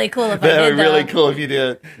be really cool if I did, That'd be really cool if you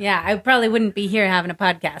did. Yeah, I probably wouldn't be here having a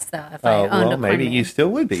podcast, though, if I owned a corn maybe maze. You still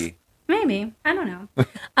would be. Maybe. I don't know.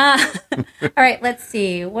 All right, let's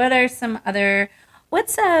see. What are some other...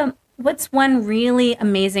 What's one really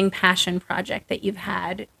amazing passion project that you've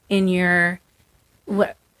had in your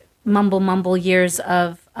mumble years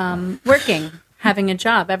of working, having a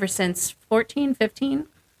job ever since 14, 15?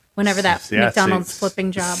 Whenever that McDonald's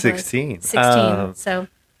flipping job 16. was. 16. So...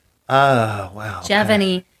 Oh, wow. Do you have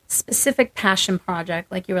any specific passion project?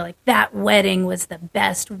 Like you were like, that wedding was the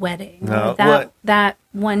best wedding. No, that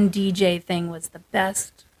one DJ thing was the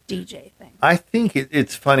best DJ thing. I think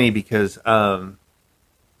it's funny because the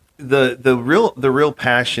real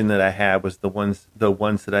passion that I had was the ones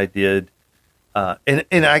that I did. And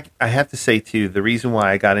I have to say too, the reason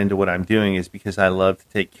why I got into what I'm doing is because I love to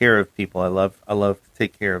take care of people. I love to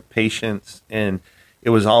take care of patients, and it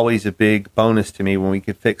was always a big bonus to me when we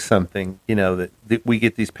could fix something, that we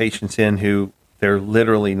get these patients in who they're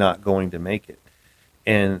literally not going to make it.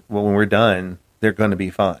 And when we're done, they're going to be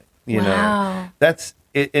fine. Wow. That's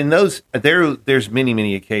it. And there's many,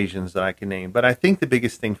 many occasions that I can name, but I think the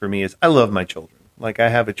biggest thing for me is I love my children. Like I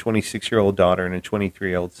have a 26-year-old daughter and a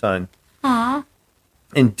 23-year-old son. Aww.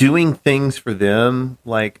 And doing things for them,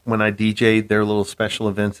 like when I DJ'd their little special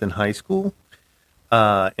events in high school,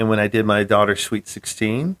 and when I did my daughter's Sweet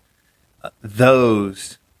 16,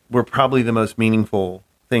 those were probably the most meaningful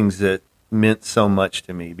things that meant so much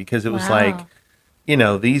to me, because it was like,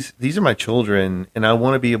 these are my children, and I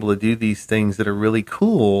want to be able to do these things that are really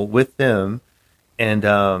cool with them. And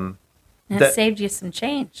it saved you some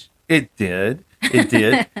change. It did.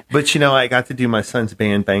 But, I got to do my son's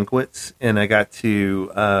band banquets, and I got to,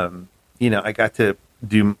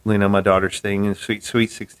 do, my daughter's thing in Sweet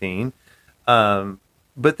 16.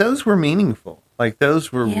 But those were meaningful. Like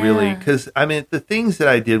those were really, because the things that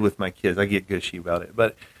I did with my kids, I get gushy about it,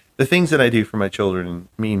 but the things that I do for my children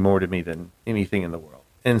mean more to me than anything in the world.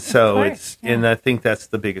 And so and I think that's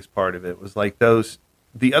the biggest part of it was like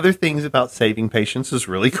the other things about saving patients is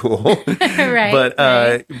really cool. Right.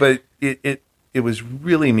 But it was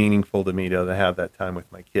really meaningful to me to have that time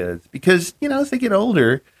with my kids, because, as they get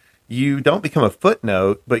older, you don't become a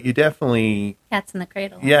footnote, but you definitely... Cats in the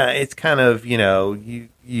cradle. Yeah, it's kind of,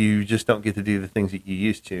 you just don't get to do the things that you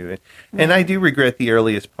used to. And I do regret the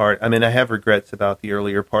earliest part. I have regrets about the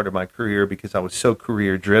earlier part of my career because I was so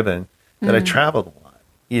career-driven that I traveled a lot,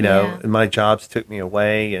 and my jobs took me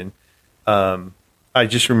away. And I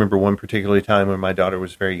just remember one particular time when my daughter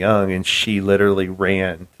was very young, and she literally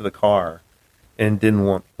ran to the car and didn't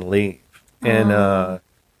want to leave. And...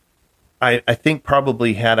 I think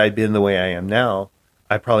probably had I been the way I am now,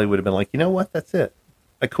 I probably would have been like, you know what, that's it.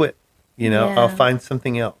 I quit. I'll find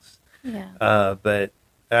something else. Yeah. But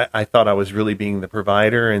I thought I was really being the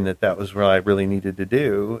provider, and that was what I really needed to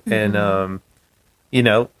do. Mm-hmm.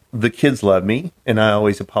 And, the kids love me, and I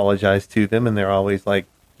always apologize to them, and they're always like,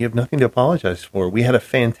 you have nothing to apologize for. We had a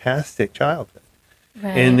fantastic childhood.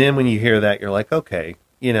 Right. And then when you hear that, you're like, okay,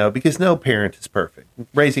 because no parent is perfect.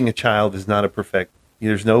 Raising a child is not a perfect.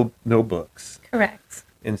 There's no books. Correct.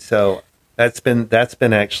 And so that's been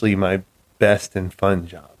actually my best and fun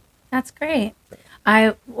job. That's great.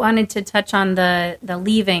 I wanted to touch on the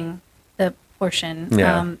leaving the portion.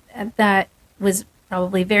 Yeah. That was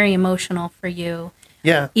probably very emotional for you.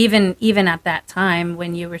 Yeah. Even at that time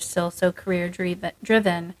when you were still so career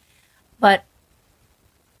driven. But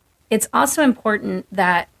it's also important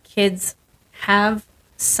that kids have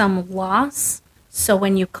some loss, so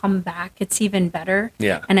when you come back, it's even better.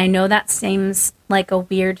 Yeah. And I know that seems like a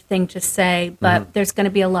weird thing to say, but there's going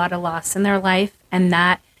to be a lot of loss in their life, and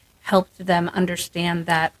that helped them understand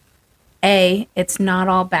that, A, it's not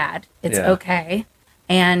all bad. It's okay.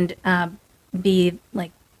 And B,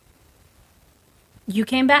 like, you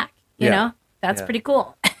came back, you know? That's pretty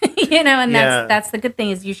cool. And that's the good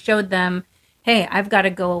thing is you showed them, hey, I've got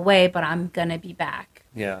to go away, but I'm going to be back.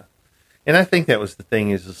 Yeah. And I think that was the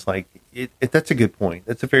thing is it's like, that's a good point.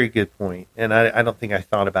 That's a very good point. And I don't think I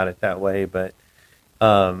thought about it that way, but,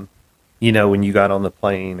 when you got on the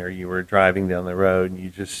plane or you were driving down the road and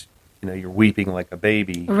you just, you're weeping like a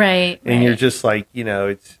baby. Right. And you're just like,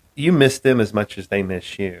 you miss them as much as they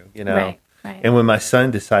miss you, Right. And when my son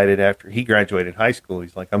decided after he graduated high school,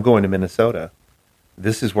 he's like, I'm going to Minnesota.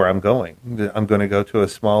 This is where I'm going. I'm going to go to a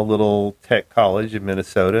small little tech college in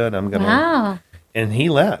Minnesota, and I'm going to. Wow. And he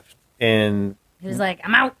left. And he was like,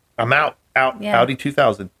 I'm out. Audi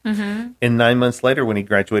 2000. Mm-hmm. And 9 months later, when he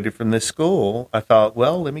graduated from this school, I thought,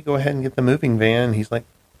 well, let me go ahead and get the moving van. He's like,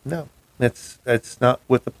 no, that's not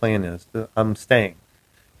what the plan is. I'm staying.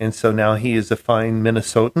 And so now he is a fine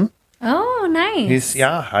Minnesotan. Oh, nice.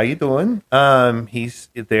 How you doing? He's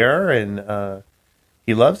there, and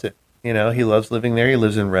he loves it. He loves living there. He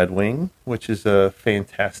lives in Red Wing, which is a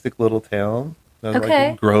fantastic little town. Okay.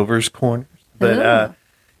 Like Grover's Corners. But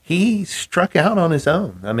he struck out on his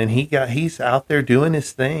own. I mean, he's out there doing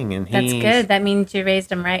his thing, and that's good. That means you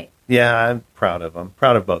raised him right. Yeah, I'm proud of them.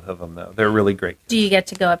 Proud of both of them, though. They're really great kids. Do you get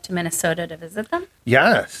to go up to Minnesota to visit them?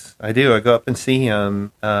 Yes, I do. I go up and see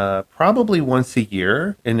him probably once a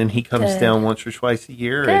year, and then he comes down once or twice a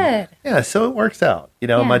year. Good. And, so it works out.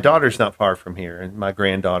 My daughter's not far from here, and my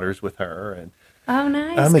granddaughter's with her, and oh,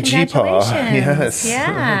 nice. I'm a G-Paw. Yes. Yeah.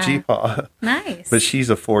 I'm a G-Paw. Nice. But she's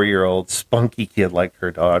a 4-year-old spunky kid like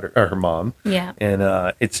her daughter or her mom. Yeah.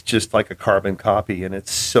 And it's just like a carbon copy, and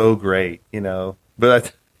it's so great,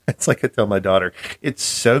 But it's like I tell my daughter, it's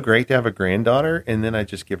so great to have a granddaughter, and then I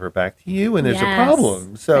just give her back to you, and there's a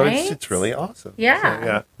problem. So it's really awesome.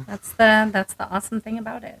 Yeah. So, that's the awesome thing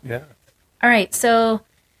about it. Yeah. All right. So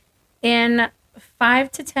in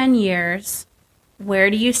 5 to 10 years, where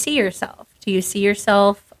do you see yourself? Do you see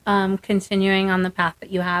yourself continuing on the path that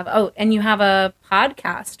you have? Oh, and you have a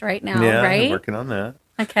podcast right now, right? I'm working on that.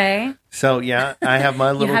 Okay. So, I have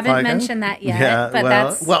my little podcast. You haven't mentioned that yet. Yeah,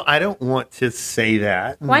 but well, I don't want to say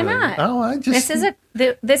that. Why not? Oh, I just...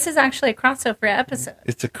 This is actually a crossover episode.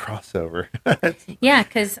 It's a crossover. Yeah,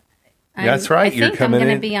 because... That's right. You're going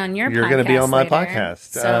to be on your podcast. You're going to be on my later.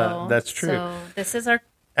 podcast. So, that's true. So this is our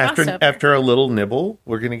crossover. After a little nibble,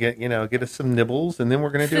 we're going to get us some nibbles, and then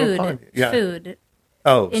we're going to do a podcast. Yeah. Food.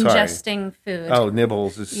 Oh, sorry. Ingesting food. Oh,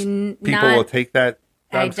 nibbles. People will take that.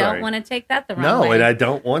 I don't want to take that the wrong way. No, and I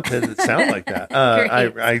don't want to sound like that.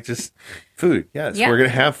 I just... Food, yes. Yeah. We're going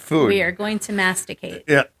to have food. We are going to masticate.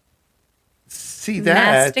 Yeah. See,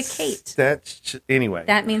 that... Masticate. Anyway.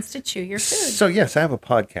 That means to chew your food. So, yes, I have a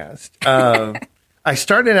podcast. I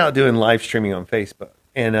started out doing live streaming on Facebook.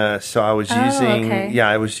 And so I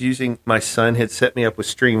was using, my son had set me up with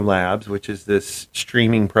Streamlabs, which is this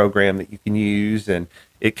streaming program that you can use, and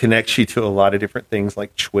it connects you to a lot of different things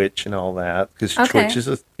like Twitch and all that, because Twitch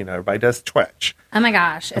is everybody does Twitch. Oh my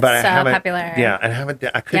gosh, it's so popular. Yeah,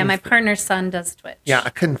 I couldn't. Yeah, my partner's son does Twitch. Yeah, I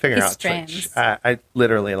couldn't figure out Twitch. I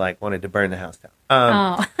literally wanted to burn the house down.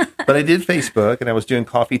 But I did Facebook, and I was doing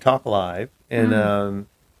Coffee Talk Live, and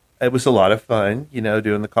it was a lot of fun,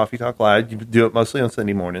 doing the Coffee Talk Live. You do it mostly on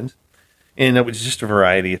Sunday mornings. And it was just a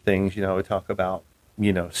variety of things, I would talk about,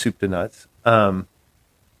 soup to nuts.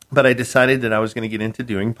 But I decided that I was going to get into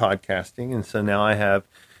doing podcasting. And so now I have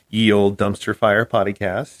Ye Old Dumpster Fire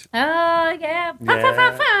Podcast. Oh, yeah.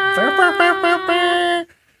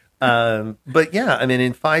 But yeah, I mean,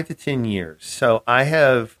 in 5 to 10 years. So I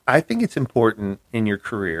think it's important in your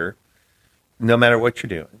career, no matter what you're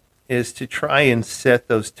doing, is to try and set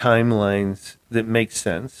those timelines that make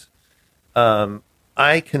sense.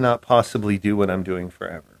 I cannot possibly do what I'm doing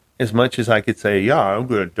forever. As much as I could say, I'm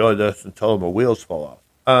going to do this until my wheels fall off.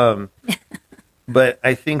 But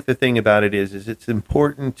I think the thing about it is it's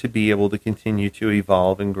important to be able to continue to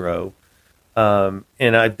evolve and grow.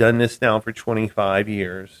 And I've done this now for 25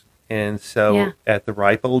 years. And so at the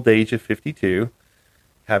ripe old age of 52,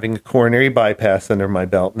 having a coronary bypass under my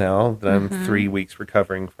belt now that I'm 3 weeks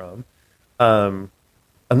recovering from, I'm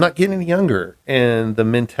not getting any younger. And the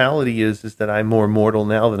mentality is that I'm more mortal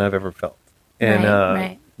now than I've ever felt.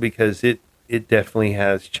 And because it definitely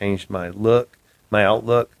has changed my look, my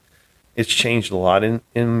outlook. It's changed a lot in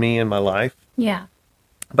me in my life. Yeah.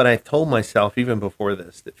 But I told myself even before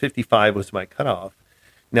this that 55 was my cutoff.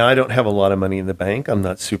 Now, I don't have a lot of money in the bank. I'm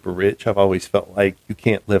not super rich. I've always felt like you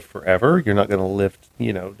can't live forever. You're not going to live,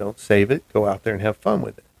 don't save it. Go out there and have fun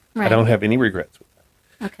with it. Right. I don't have any regrets with that.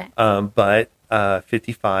 Okay. But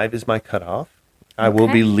 55 is my cutoff. I will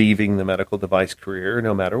be leaving the medical device career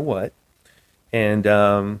no matter what. And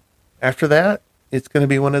after that, it's going to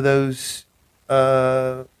be one of those,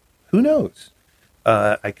 who knows?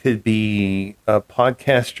 I could be a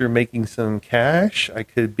podcaster making some cash. I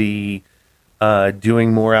could be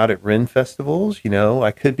doing more out at Ren festivals.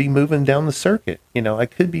 I could be moving down the circuit. I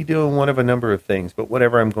could be doing one of a number of things. But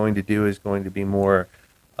whatever I'm going to do is going to be more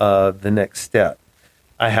the next step.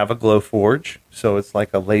 I have a glow forge, so it's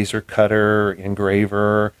like a laser cutter,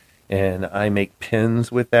 engraver, and I make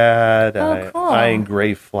pins with that. Oh, cool. I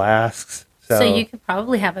engrave flasks. So you could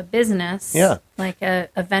probably have a business, like a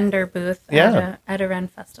vendor booth at a Ren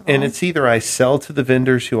festival. And it's either I sell to the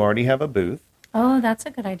vendors who already have a booth. Oh, that's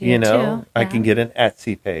a good idea, too. Yeah. I can get an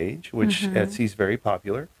Etsy page, which Etsy's very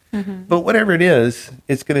popular. Mm-hmm. But whatever it is,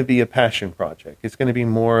 it's going to be a passion project. It's going to be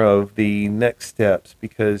more of the next steps,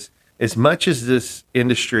 because as much as this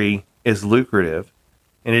industry is lucrative,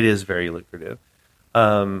 and it is very lucrative,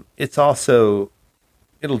 it's also,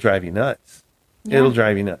 it'll drive you nuts. Yeah. It'll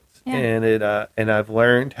drive you nuts. Yeah. And I've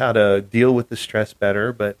learned how to deal with the stress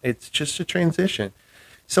better, but it's just a transition.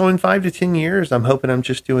 So in 5 to 10 years, I'm hoping I'm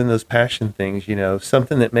just doing those passion things,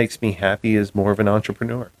 something that makes me happy as more of an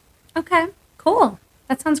entrepreneur. Okay, cool.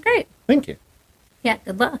 That sounds great. Thank you. Yeah,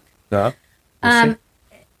 good luck. We'll see.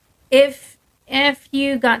 If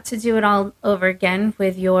you got to do it all over again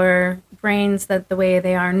with your brains the way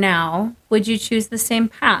they are now, would you choose the same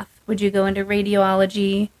path? Would you go into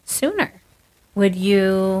radiology sooner? Would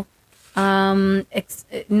you not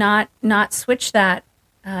switch that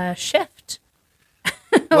shift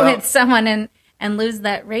with someone and lose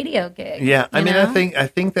that radio gig? Yeah, I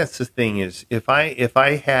think that's the thing is if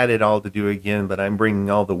I had it all to do again, but I'm bringing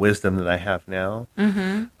all the wisdom that I have now.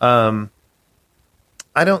 Mm-hmm.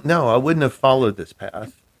 I don't know. I wouldn't have followed this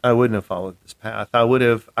path. I would have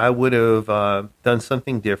done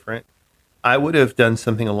something different. I would have done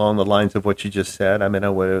something along the lines of what you just said. I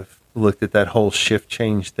would have looked at that whole shift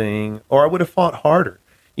change thing, or I would have fought harder.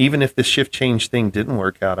 Even if the shift change thing didn't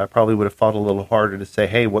work out, I probably would have fought a little harder to say,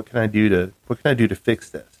 "Hey, what can I do to fix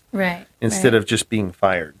this?" Right. Instead of just being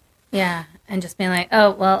fired. Yeah, and just being like,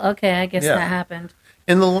 "Oh, well, okay, I guess that happened."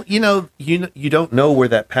 And you don't know where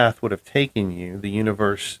that path would have taken you. The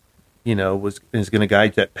universe, is going to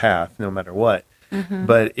guide that path no matter what. Mm-hmm.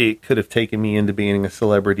 But it could have taken me into being a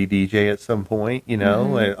celebrity DJ at some point,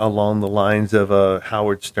 along the lines of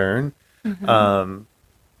Howard Stern. Mm-hmm.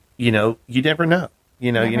 You never know.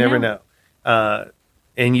 You never know.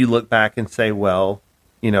 And you look back and say, well,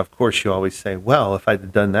 of course you always say, well, if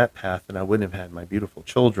I'd done that path, then I wouldn't have had my beautiful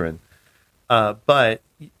children. But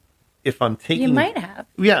if I'm taking... You might have.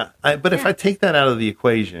 Yeah. If I take that out of the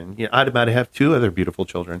equation, I might have 2 other beautiful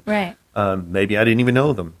children. Right. Maybe I didn't even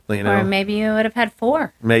know them. Or maybe you would have had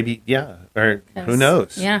 4. Maybe, yeah. Or who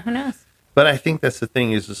knows? Yeah, who knows? But I think that's the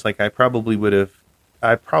thing is just like I probably would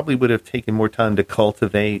have taken more time to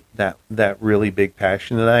cultivate that really big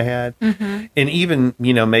passion that I had. Mm-hmm. And even,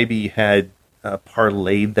 maybe had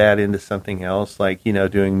parlayed that into something else, like,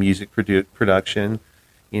 doing music production,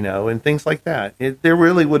 and things like that. There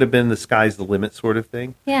really would have been the sky's the limit sort of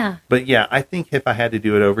thing. Yeah. But yeah, I think if I had to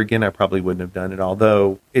do it over again, I probably wouldn't have done it,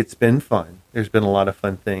 although it's been fun. There's been a lot of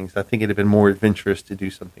fun things. I think it'd have been more adventurous to do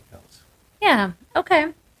something else. Yeah.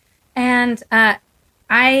 Okay. And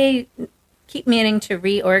I keep meaning to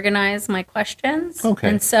reorganize my questions. Okay.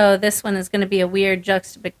 And so this one is going to be a weird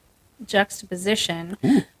juxtaposition.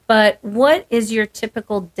 Ooh. But what is your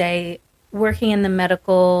typical day working in the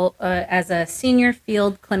medical as a senior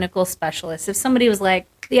field clinical specialist? If somebody was like,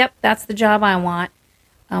 yep, that's the job I want,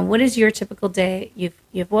 what is your typical day?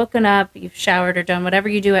 You've woken up, you've showered or done whatever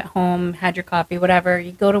you do at home, had your coffee, whatever,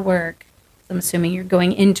 you go to work. I'm assuming you're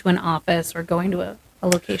going into an office or going to a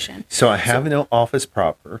location. So I have no office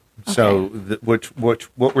proper. Okay. So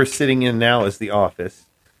what we're sitting in now is the office.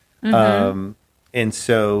 Mm-hmm. And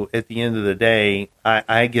so at the end of the day,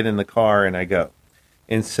 I get in the car and I go.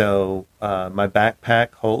 And so my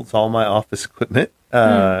backpack holds all my office equipment.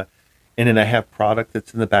 And then I have product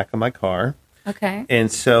that's in the back of my car. Okay.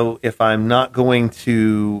 And so if I'm not going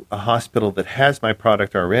to a hospital that has my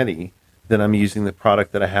product already, then I'm using the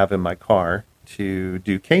product that I have in my car to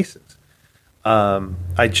do cases.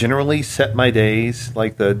 I generally set my days,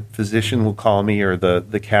 like the physician will call me or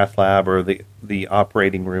the cath lab or the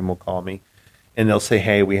operating room will call me. And they'll say,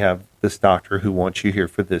 hey, we have this doctor who wants you here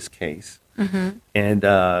for this case. And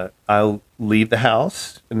I'll leave the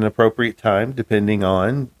house at an appropriate time, depending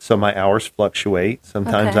on, so my hours fluctuate.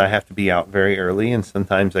 Sometimes I have to be out very early, and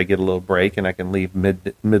sometimes I get a little break and I can leave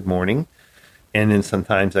mid-morning. And then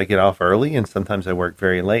sometimes I get off early, and sometimes I work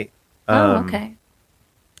very late.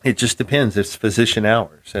 It just depends. It's physician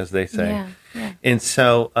hours, as they say. Yeah. And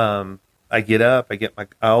so I get up, I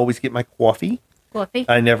always get my coffee.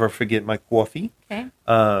 I never forget my coffee. Okay.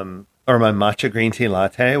 Or my matcha green tea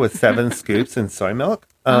latte with 7 scoops and soy milk.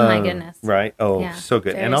 Oh my goodness. Right. Oh, so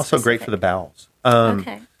good. And also great for the bowels.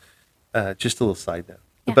 Just a little side note.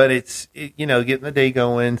 Yeah. But it's, getting the day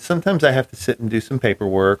going. Sometimes I have to sit and do some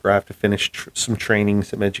paperwork, or I have to finish some training,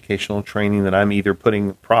 some educational training that I'm either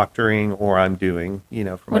proctoring or I'm doing, for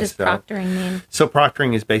myself. What does proctoring mean? So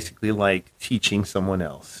proctoring is basically like teaching someone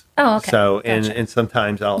else. Oh, okay. So, and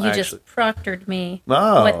sometimes I'll You just proctored me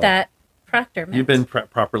what that proctor meant. You've been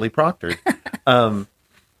properly proctored.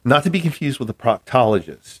 Not to be confused with a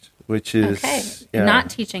proctologist, which is...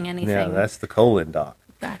 not teaching anything. Yeah, that's the colon doc.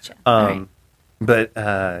 Gotcha. Right. But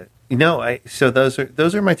so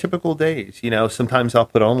those are my typical days. Sometimes I'll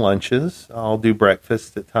put on lunches. I'll do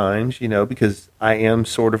breakfast at times. Because I am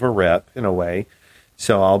sort of a rep in a way.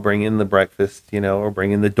 So I'll bring in the breakfast. Or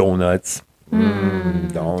bring in the donuts.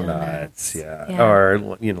 Donuts. Yeah. Or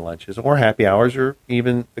lunches, or happy hours, or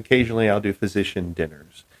even occasionally I'll do physician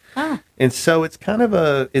dinners. And so it's kind of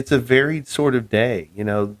a varied sort of day.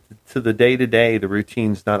 To the day to day, the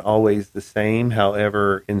routine's not always the same.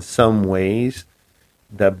 However, in some ways,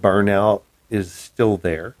 the burnout is still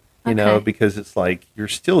there, because it's like you're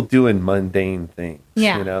still doing mundane things,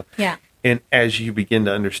 Yeah. And as you begin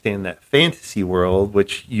to understand that fantasy world,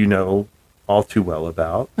 which all too well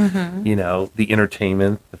about, the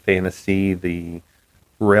entertainment, the fantasy, the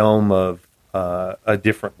realm of a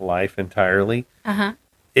different life entirely,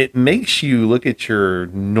 it makes you look at your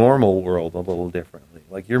normal world a little differently.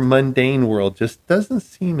 Like your mundane world just doesn't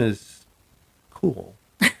seem as cool.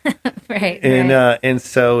 Right. And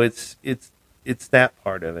so it's that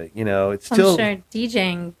part of it, it's still... I'm sure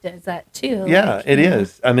DJing does that too. Yeah, it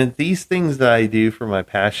is. I mean, these things that I do for my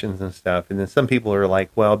passions and stuff, and then some people are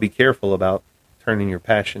like, well, be careful about turning your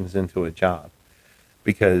passions into a job,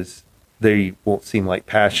 because they won't seem like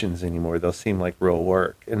passions anymore. They'll seem like real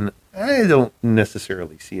work. And I don't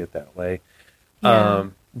necessarily see it that way. Yeah.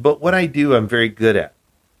 But what I do, I'm very good at.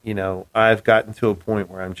 I've gotten to a point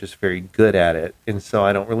where I'm just very good at it. And so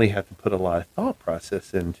I don't really have to put a lot of thought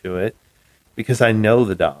process into it, because I know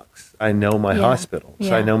the docs. I know my hospitals.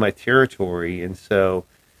 I know my territory. And so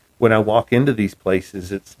when I walk into these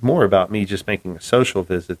places, it's more about me just making a social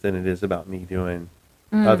visit than it is about me doing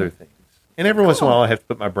other things. And every once in a while I have to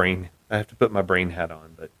put my brain hat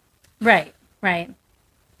on, but Right. All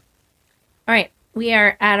right. We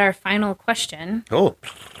are at our final question. Oh.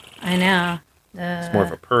 I know. It's more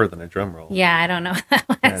of a purr than a drum roll. Yeah, I don't know.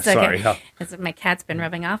 Sorry. My cat's been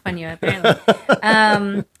rubbing off on you,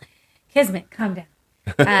 apparently. Kismet, calm down.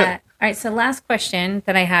 All right, so last question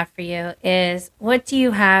that I have for you is, what do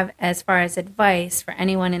you have as far as advice for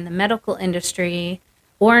anyone in the medical industry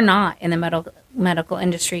or not in the medical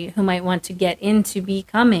industry who might want to get into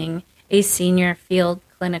becoming a senior field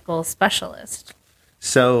clinical specialist?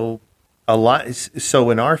 So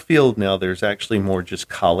in our field now, there's actually more just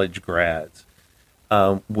college grads,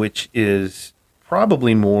 which is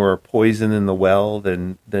probably more poison in the well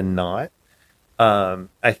than not.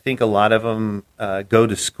 I think a lot of them go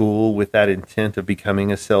to school with that intent of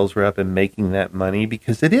becoming a sales rep and making that money,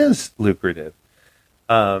 because it is lucrative,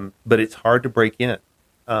 but it's hard to break in.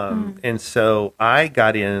 And so I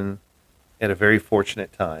got in at a very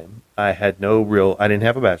fortunate time. I didn't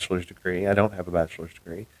have a bachelor's degree. I don't have a bachelor's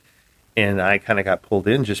degree. And I kind of got pulled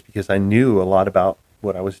in just because I knew a lot about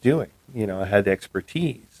what I was doing. I had the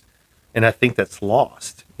expertise. And I think that's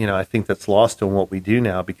lost. I think that's lost in what we do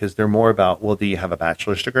now, because they're more about, well, do you have a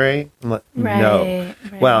bachelor's degree? No. Right.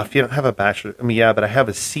 Well, if you don't have a bachelor's, but I have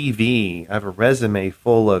a CV. I have a resume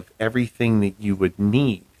full of everything that you would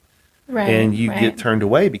need. Right. And you get turned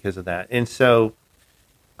away because of that. And so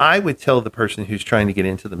I would tell the person who's trying to get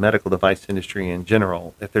into the medical device industry in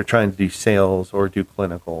general, if they're trying to do sales or do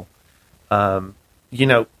clinical, don't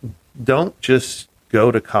just go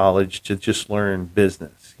to college to just learn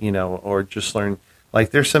business, or just learn,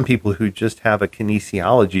 like there's some people who just have a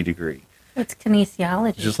kinesiology degree. What's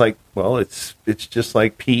kinesiology? Just like, well, it's just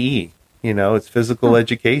like PE, it's physical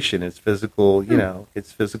education. It's physical,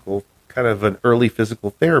 it's physical, kind of an early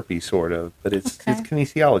physical therapy sort of, but it's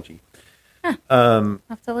kinesiology. Huh. I'll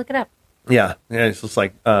have to look it up. Yeah, it's just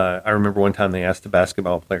like, I remember one time they asked a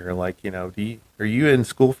basketball player, like, are you in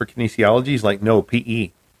school for kinesiology? He's like, no,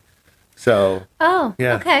 PE. So, Oh,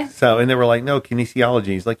 yeah. okay. So, and they were like, no, kinesiology.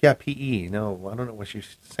 He's like, yeah, PE. No, I don't know what you're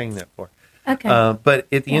saying that for. Okay. But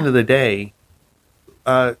at the end of the day,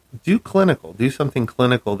 do clinical. Do something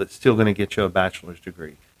clinical that's still going to get you a bachelor's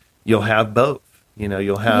degree. You'll have both.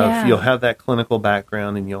 You'll have that clinical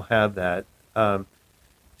background, and you'll have that.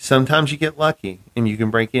 Sometimes you get lucky, and you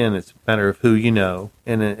can break in. It's a matter of who you know.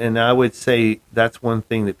 And I would say that's one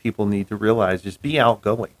thing that people need to realize: is be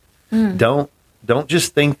outgoing. Don't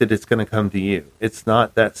just think that it's going to come to you. It's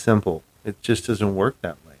not that simple. It just doesn't work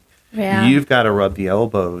that way. Yeah. You've got to rub the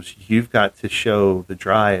elbows. You've got to show the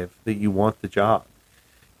drive that you want the job.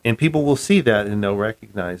 And people will see that and they'll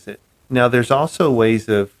recognize it. Now, there's also ways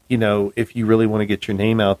of, if you really want to get your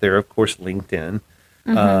name out there, of course, LinkedIn.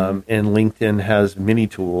 And LinkedIn has many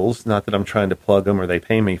tools. Not that I'm trying to plug them or they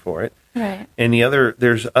pay me for it. Right. And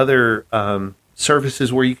there's other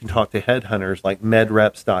services where you can talk to headhunters like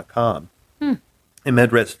medreps.com. And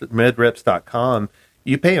medreps.com,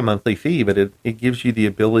 you pay a monthly fee, but it gives you the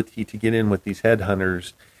ability to get in with these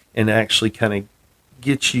headhunters and actually kind of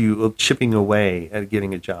get you chipping away at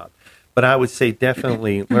getting a job. But I would say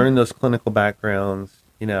definitely learn those clinical backgrounds.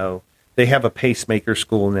 They have a pacemaker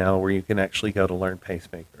school now where you can actually go to learn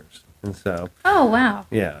pacemakers. And so, oh, wow.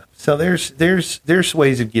 Yeah. So there's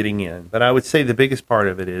ways of getting in, but I would say the biggest part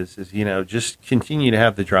of it is just continue to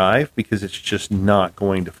have the drive, because it's just not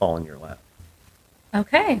going to fall in your lap.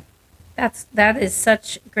 Okay. That is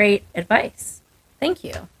such great advice. Thank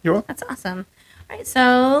you. You're welcome. That's awesome. All right,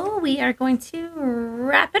 so we are going to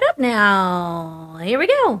wrap it up now. Here we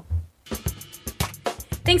go.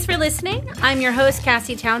 Thanks for listening. I'm your host,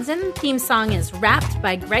 Cassie Townsend. Theme song is Wrapped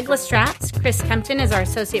by Greg Lestrats. Chris Kempton is our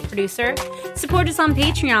associate producer. Support us on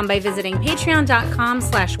Patreon by visiting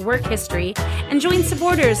patreon.com/workhistory and join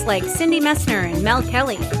supporters like Cindy Messner and Mel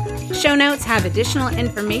Kelly. Show notes have additional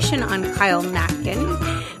information on Kyle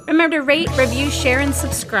Matkin. Remember to rate, review, share, and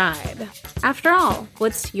subscribe. After all,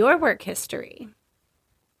 what's your work history?